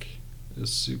my neck is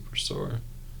super sore.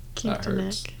 Keep That the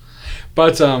hurts. neck.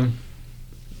 But and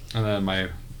then my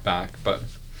back, but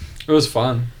it was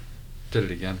fun. Did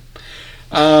it again.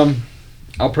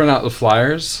 I'll print out the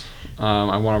flyers.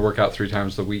 I want to work out 3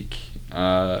 times a week.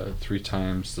 3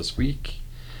 times this week.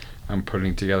 I'm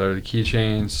putting together the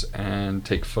keychains and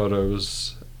take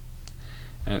photos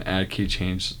and add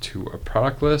keychains to a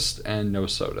product list, and no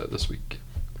soda this week.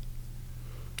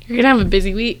 You're gonna have a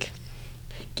busy week.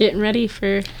 Getting ready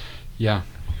for. Yeah.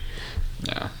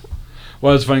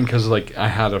 Well, it's funny because like I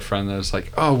had a friend that was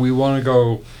like, "Oh, we want to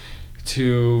go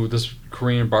to this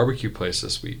Korean barbecue place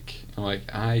this week." I'm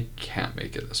like, "I can't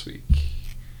make it this week.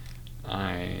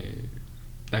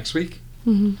 Next week."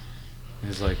 Mm-hmm.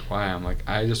 He's like, "Why?" I'm like,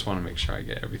 "I just want to make sure I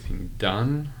get everything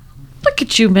done." Look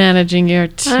at you managing your I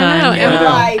time. know.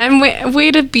 I know. I'm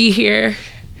way to be here.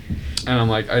 And I'm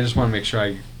like, I just want to make sure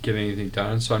I get anything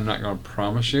done. So I'm not going to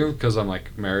promise you because I'm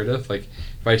like Meredith. Like,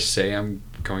 if I say I'm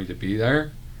going to be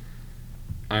there,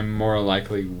 I'm more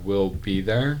likely will be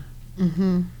there.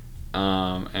 Mm-hmm.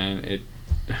 And it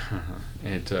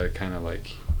kind of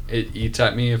like it eats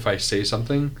at me if I say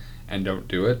something and don't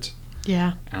do it.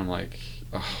 Yeah. And I'm like,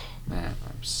 oh man,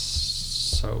 I'm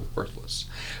so worthless.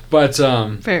 But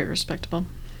Very respectable.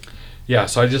 yeah,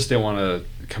 so I just didn't want to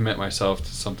commit myself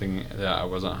to something that I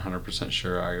wasn't 100%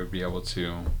 sure I would be able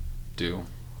to do.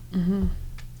 Mm-hmm.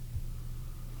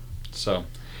 So,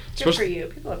 Good for you.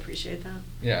 People appreciate that.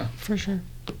 yeah. For sure.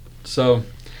 So,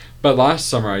 but last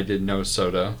summer I did no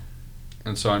soda,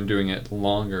 and so I'm doing it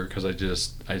longer because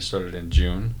I started in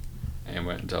June, and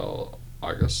went until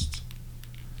August.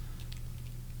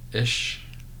 Ish.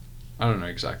 I don't know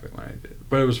exactly when I did,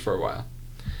 but it was for a while.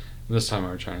 And this time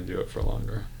I'm trying to do it for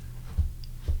longer,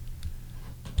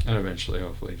 and eventually,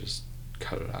 hopefully, just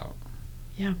cut it out.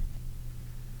 Yeah.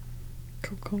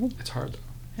 Cool. It's hard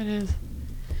though. It is.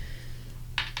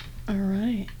 All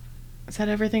right. Is that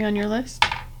everything on your list?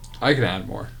 I could add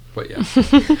more, but yeah.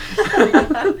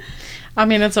 I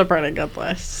mean, it's a pretty good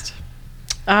list.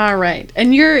 All right.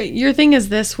 And your thing is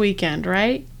this weekend,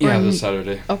 right? Yeah, Or- this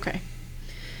Saturday. Okay.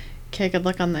 Okay, good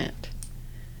luck on that.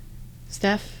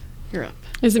 Steph, you're up.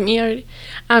 Is it me already?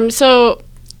 So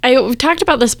we've talked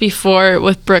about this before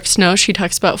with Brooke Snow. She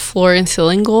talks about floor and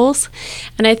ceiling goals.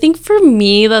 And I think for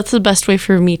me, that's the best way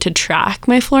for me to track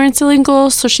my floor and ceiling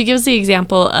goals. So she gives the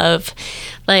example of,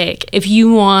 like, if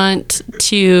you want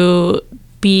to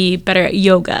be better at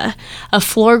yoga, a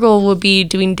floor goal would be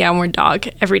doing downward dog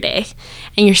every day.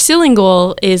 And your ceiling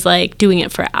goal is like doing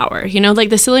it for an hour. You know,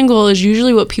 like the ceiling goal is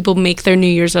usually what people make their New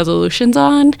Year's resolutions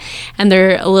on, and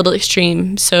they're a little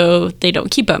extreme, so they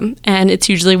don't keep them. And it's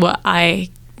usually what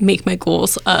I make my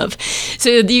goals of. So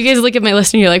you guys look at my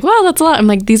list and you're like, wow, that's a lot. I'm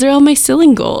like, these are all my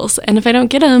ceiling goals. And if I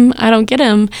don't get them, I don't get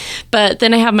them. But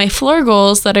then I have my floor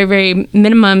goals that are very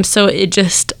minimum. So it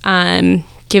just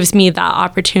gives me that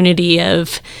opportunity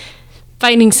of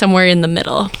finding somewhere in the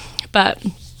middle. But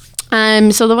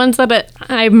so the ones that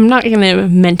I'm not going to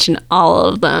mention all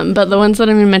of them, but the ones that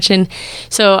I'm going to mention,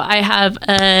 so I have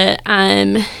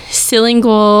a ceiling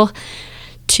goal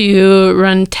to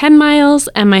run 10 miles,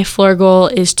 and my floor goal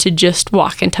is to just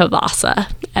walk into Vasa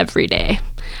every day,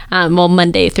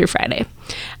 Monday through Friday.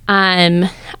 I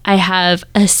have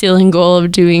a ceiling goal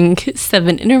of doing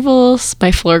 7 intervals.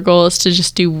 My floor goal is to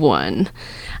just do 1.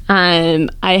 I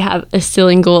have a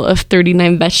ceiling goal of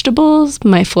 39 vegetables.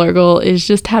 My floor goal is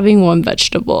just having 1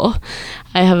 vegetable.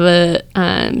 I have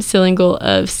a ceiling goal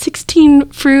of 16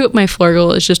 fruit. My floor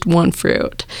goal is just 1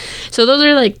 fruit. So those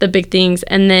are like the big things.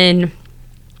 And then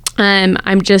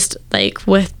I'm just like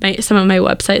with some of my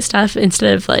website stuff,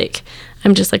 instead of like,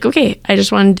 I'm just like, okay, I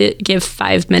just wanted to give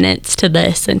 5 minutes to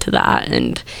this and to that.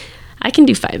 And I can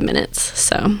do 5 minutes.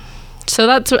 So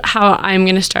that's how I'm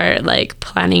going to start like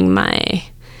planning my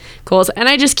goals. And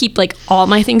I just keep like all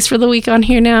my things for the week on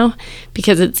here now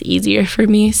because it's easier for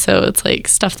me. So it's like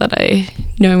stuff that I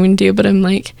know I'm going to do, but I'm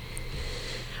like,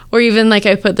 or even like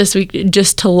I put this week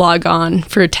just to log on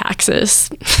for taxes.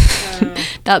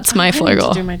 That's my floor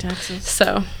goal. To do my taxes.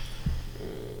 So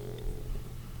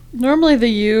normally the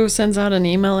U sends out an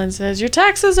email and says your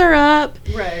taxes are up,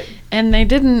 Right. and they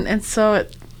didn't, and so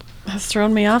it has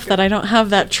thrown me off that I don't have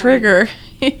that trigger.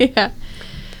 Yeah.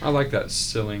 I like that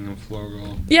ceiling and floor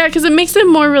goal. yeah, because it makes it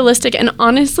more realistic. And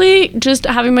honestly, just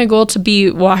having my goal to be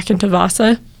walking to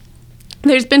Vasa,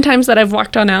 there's been times that I've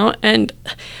walked on out and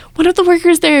one of the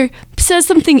workers there says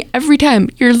something every time.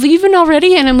 You're leaving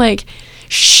already? And I'm like,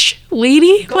 shh,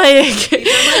 lady. Like,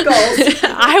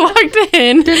 I walked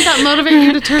in. Didn't that motivate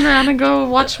you to turn around and go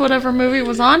watch whatever movie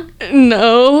was on?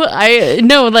 No,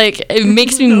 like it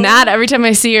makes me mad every time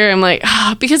I see her. I'm like,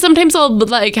 because sometimes I'll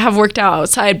like have worked out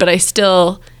outside, but I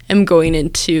still am going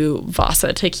into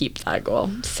Vasa to keep that goal.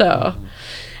 So,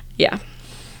 yeah.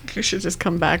 You should just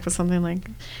come back with something like,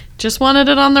 just wanted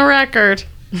it on the record.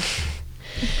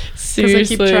 Because I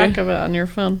keep track of it on your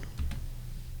phone.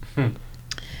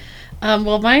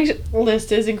 Well, my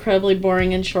list is incredibly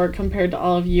boring and short compared to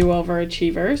all of you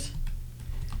overachievers.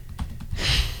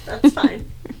 That's fine.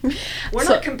 We're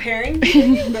not comparing,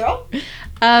 girl.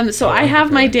 So I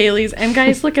have my dailies, and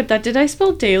guys, look at that. Did I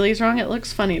spell dailies wrong? It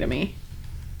looks funny to me.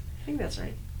 I think that's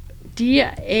right.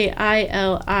 Dailies.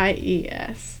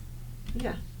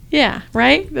 Yeah. Yeah,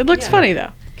 right? It looks Yeah. funny,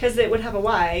 though. Because it would have a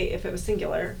Y if it was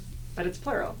singular, but it's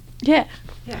plural. Yeah.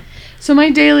 Yeah. So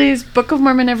my dailies, Book of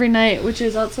Mormon every night, which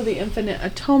is also the Infinite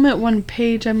Atonement, 1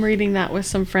 page. I'm reading that with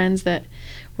some friends that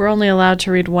we're only allowed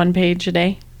to read 1 page a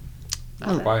day.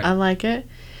 Why? I like it.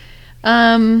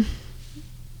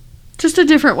 Just a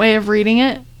different way of reading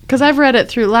it. Because I've read it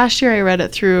through, last year I read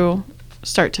it through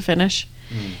start to finish.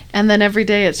 And then every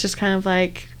day it's just kind of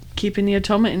like keeping the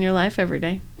atonement in your life every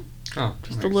day. Oh,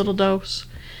 Just a little dose.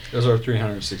 Those are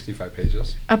 365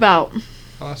 pages. About.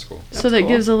 Oh, that's cool. So that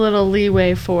gives a little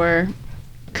leeway for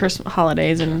Christmas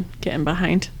holidays and getting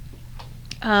behind.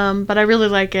 But I really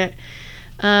like it.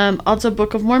 Also,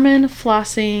 Book of Mormon,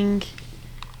 flossing.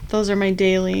 Those are my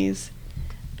dailies.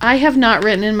 I have not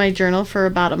written in my journal for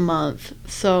about a month,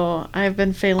 so I've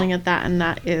been failing at that, and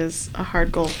that is a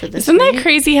hard goal for this Isn't that week.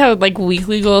 crazy how like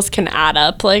weekly goals can add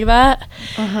up like that?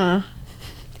 Uh-huh.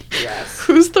 Yes.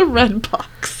 Who's the red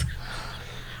box?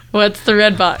 What's the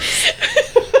red box?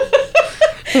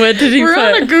 What did he We're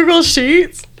put? on a Google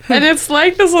Sheets, and it's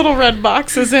like this little red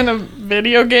box is in a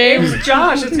video game. It's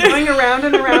Josh. It's going around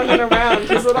and around and around.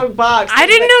 His little box. I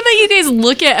didn't know that you guys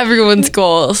look at everyone's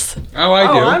goals. Oh, I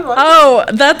do. I'm like, Oh,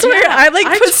 that's where I like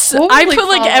I put totally I put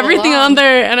like follow everything along. on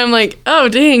there, and I'm like, oh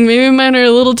dang, maybe mine are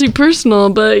a little too personal,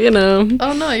 but you know.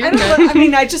 Oh no, you're I don't good. know. I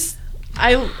mean, I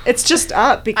it's just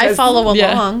up because I follow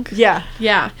Yeah. along. Yeah.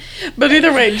 Yeah. But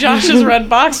either way, Josh's red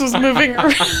box was moving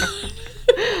around.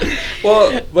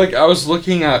 Well, like I was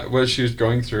looking at what she was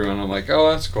going through, and I'm like,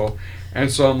 oh, that's cool. And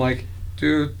so I'm like,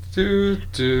 do.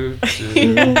 It's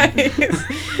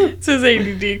his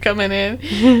ADD coming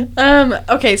in.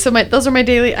 Okay, so those are my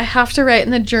daily. I have to write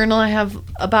in the journal. I have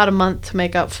about a month to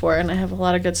make up for, and I have a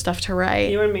lot of good stuff to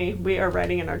write. You and me, we are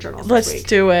writing in our journals Let's this week.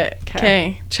 do it. 'Kay.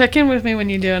 Okay. Check in with me when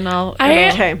you do, and I'll. Okay. I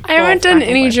haven't Well, done back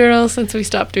any away. journals since we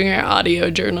stopped doing our audio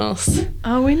journals.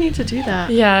 Oh, we need to do that.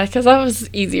 Yeah, because that was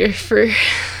easier for.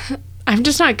 I'm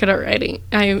just not good at writing.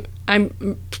 I'm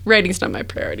writing's not my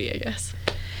priority, I guess.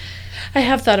 I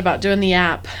have thought about doing the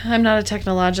app. I'm not a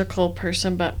technological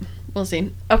person, but we'll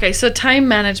see. Okay, so time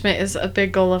management is a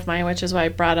big goal of mine, which is why I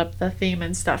brought up the theme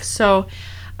and stuff. So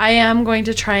I am going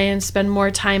to try and spend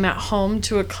more time at home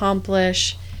to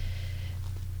accomplish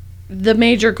the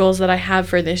major goals that I have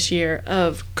for this year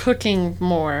of cooking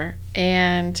more,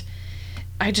 and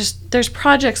there's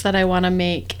projects that I want to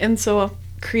make, and so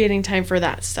creating time for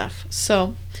that stuff.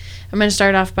 So I'm going to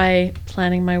start off by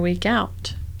planning my week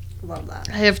out. Love that.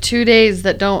 I have 2 days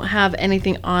that don't have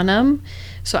anything on them,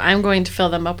 so I'm going to fill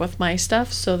them up with my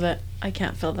stuff so that I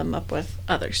can't fill them up with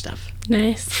other stuff.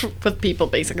 Nice. With people,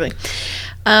 basically.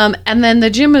 And then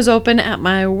the gym is open at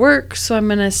my work, so I'm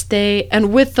going to stay.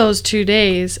 And with those 2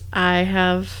 days,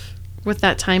 with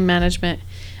that time management,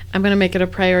 I'm going to make it a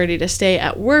priority to stay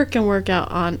at work and work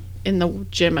out in the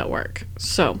gym at work.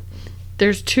 So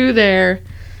there's 2 there.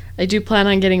 I do plan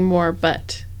on getting more,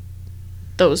 but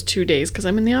those 2 days, because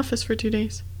I'm in the office for 2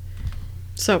 days.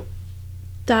 So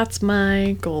that's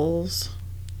my goals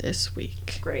this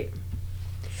week. Great.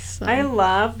 So. I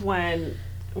love when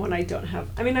I don't have.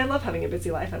 I mean, I love having a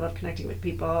busy life. I love connecting with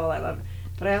people. I love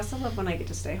but I also love when I get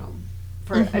to stay home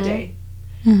for a day.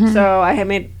 So I have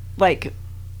made, like,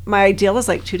 my ideal is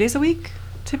like 2 days a week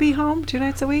to be home, 2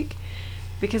 nights a week,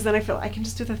 because then I feel I can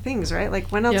just do the things, right?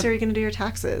 Like, when else Yep. are you going to do your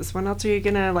taxes? When else are you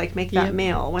going to, like, make that Yep.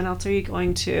 meal? When else are you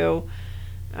going to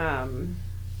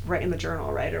write in the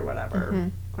journal, right, or whatever?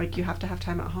 Like, you have to have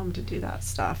time at home to do that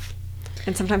stuff.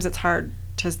 And sometimes it's hard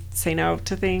to say no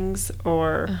to things,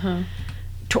 or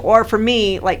or for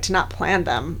me, like, to not plan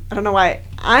them. I don't know why.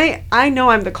 I know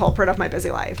I'm the culprit of my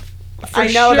busy life. I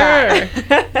know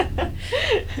that.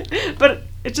 But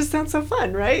it just sounds so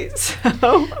fun, right?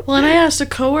 So Well, and I asked a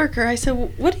coworker, I said,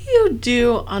 what do you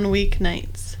do on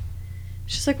weeknights?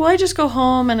 She's like, well, I just go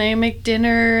home and I make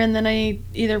dinner and then I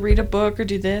either read a book or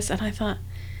do this. And I thought,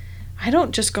 I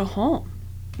don't just go home.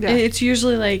 Yeah. It's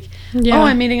usually like, oh,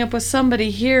 I'm meeting up with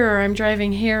somebody here, or I'm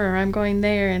driving here, or I'm going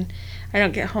there, and I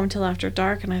don't get home till after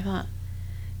dark. And I thought,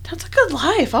 that's a good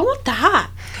life. I want that.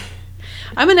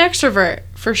 I'm an extrovert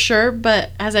for sure,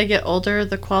 but as I get older,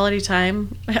 the quality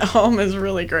time at home is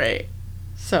really great.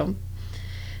 So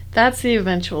that's the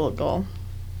eventual goal.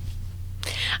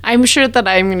 I'm sure that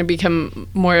I'm going to become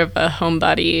more of a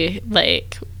homebody,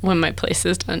 like, when my place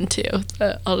is done, too.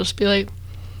 That I'll just be like,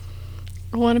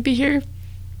 I want to be here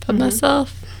by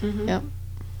myself. Yep.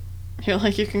 You're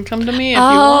like, you can come to me if you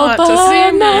want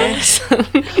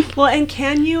to see me. well, and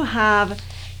can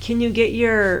you get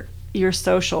your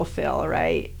social fill,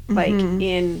 right? Like,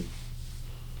 in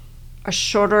a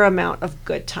shorter amount of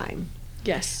good time.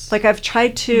 Yes. Like, I've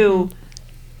tried to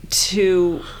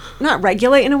not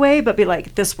regulate in a way, but be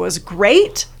like, this was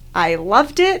great. I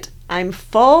loved it. I'm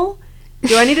full.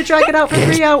 Do I need to drag it out for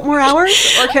 3 more hours,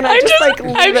 or can I just like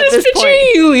leave I'm at just this picturing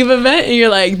point? you leave an event and you're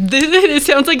like, it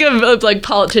sounds like a like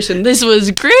politician. This was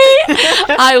great.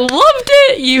 I loved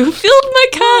it. You filled my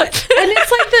cup. And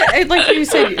it's like you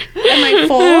said, am I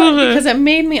full? Because it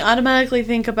made me automatically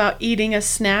think about eating a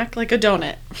snack, like a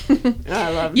donut. I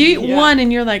love You eat one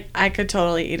and you're like, I could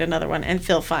totally eat another one and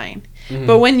feel fine.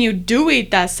 But when you do eat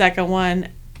that second one,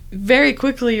 very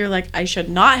quickly you're like, I should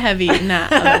not have eaten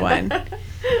that other one.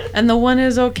 And the one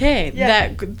is okay.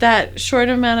 Yeah. That short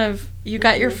amount of, you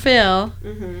got your fill,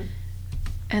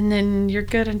 and then you're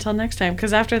good until next time.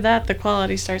 Because after that, the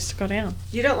quality starts to go down.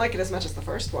 You don't like it as much as the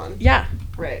first one. Yeah.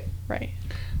 Right. Right.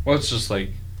 Well, it's just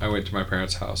like I went to my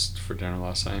parents' house for dinner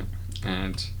last night,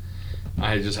 and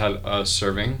I just had a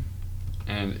serving,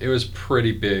 and it was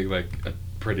pretty big, like a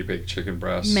pretty big chicken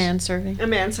breast. Man serving. A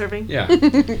man serving. Yeah.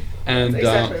 And That's exactly what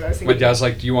I was my thinking. dad's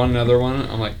like, "Do you want another one?"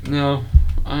 I'm like, "No,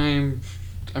 I'm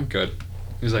good."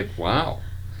 He's like, "Wow."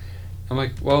 I'm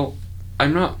like, "Well,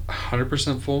 I'm not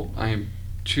 100% full. I am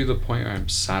to the point where I'm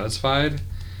satisfied.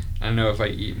 I know if I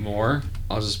eat more,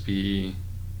 I'll just be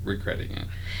regretting it."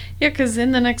 Yeah, because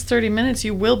in the next 30 minutes,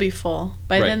 you will be full.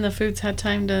 By Right. then, the food's had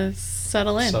time to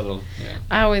settle in. Yeah.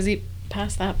 I always eat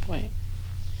past that point.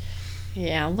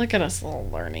 Yeah, look at us all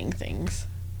learning things.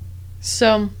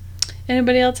 So,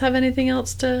 anybody else have anything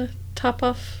else to top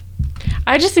off?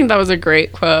 I just think that was a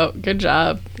great quote. Good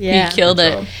job. Yeah. You killed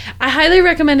Good it. job. I highly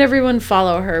recommend everyone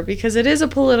follow her because it is a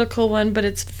political one, but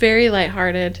it's very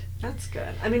lighthearted. That's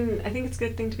good. I mean, I think it's a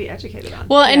good thing to be educated on.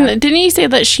 Well, and didn't you say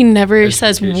that she never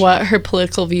says Education. what her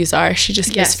political views are? She just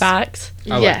gives Yes. facts.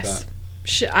 I like Yes.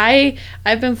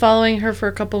 I've been following her for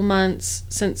a couple months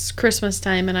since Christmas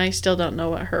time, and I still don't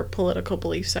know what her political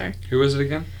beliefs are. Who was it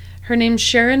again? Her name's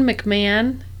Sharon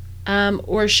McMahon,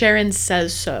 or Sharon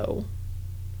Says So.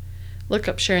 Look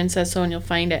up Sharon Says So and you'll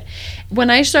find it.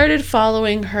 When I started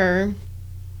following her,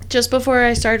 just before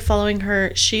I started following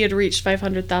her, she had reached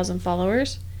 500,000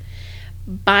 followers.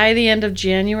 By the end of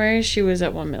January, she was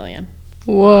at 1 million.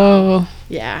 Whoa.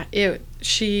 Yeah,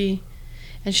 she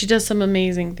does some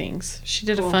amazing things. She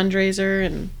did Cool. a fundraiser,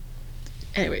 and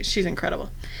anyway, she's incredible.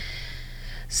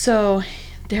 So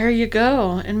there you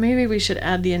go. And maybe we should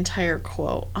add the entire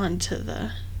quote onto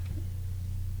the...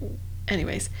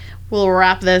 Anyways, we'll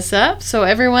wrap this up. So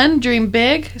everyone, dream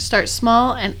big, start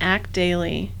small, and act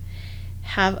daily.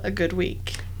 Have a good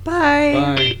week.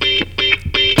 Bye. Bye.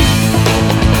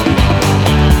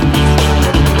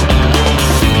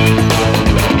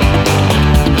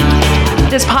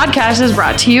 This podcast is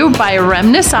brought to you by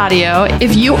Remnus Audio.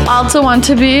 If you also want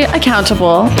to be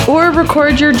accountable or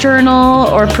record your journal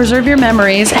or preserve your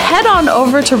memories, head on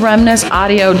over to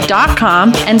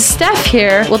remnusaudio.com, and Steph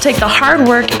here will take the hard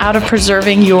work out of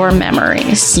preserving your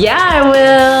memories. Yeah, I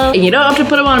will. And you don't have to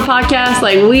put them on a podcast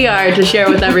like we are to share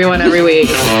with everyone every week.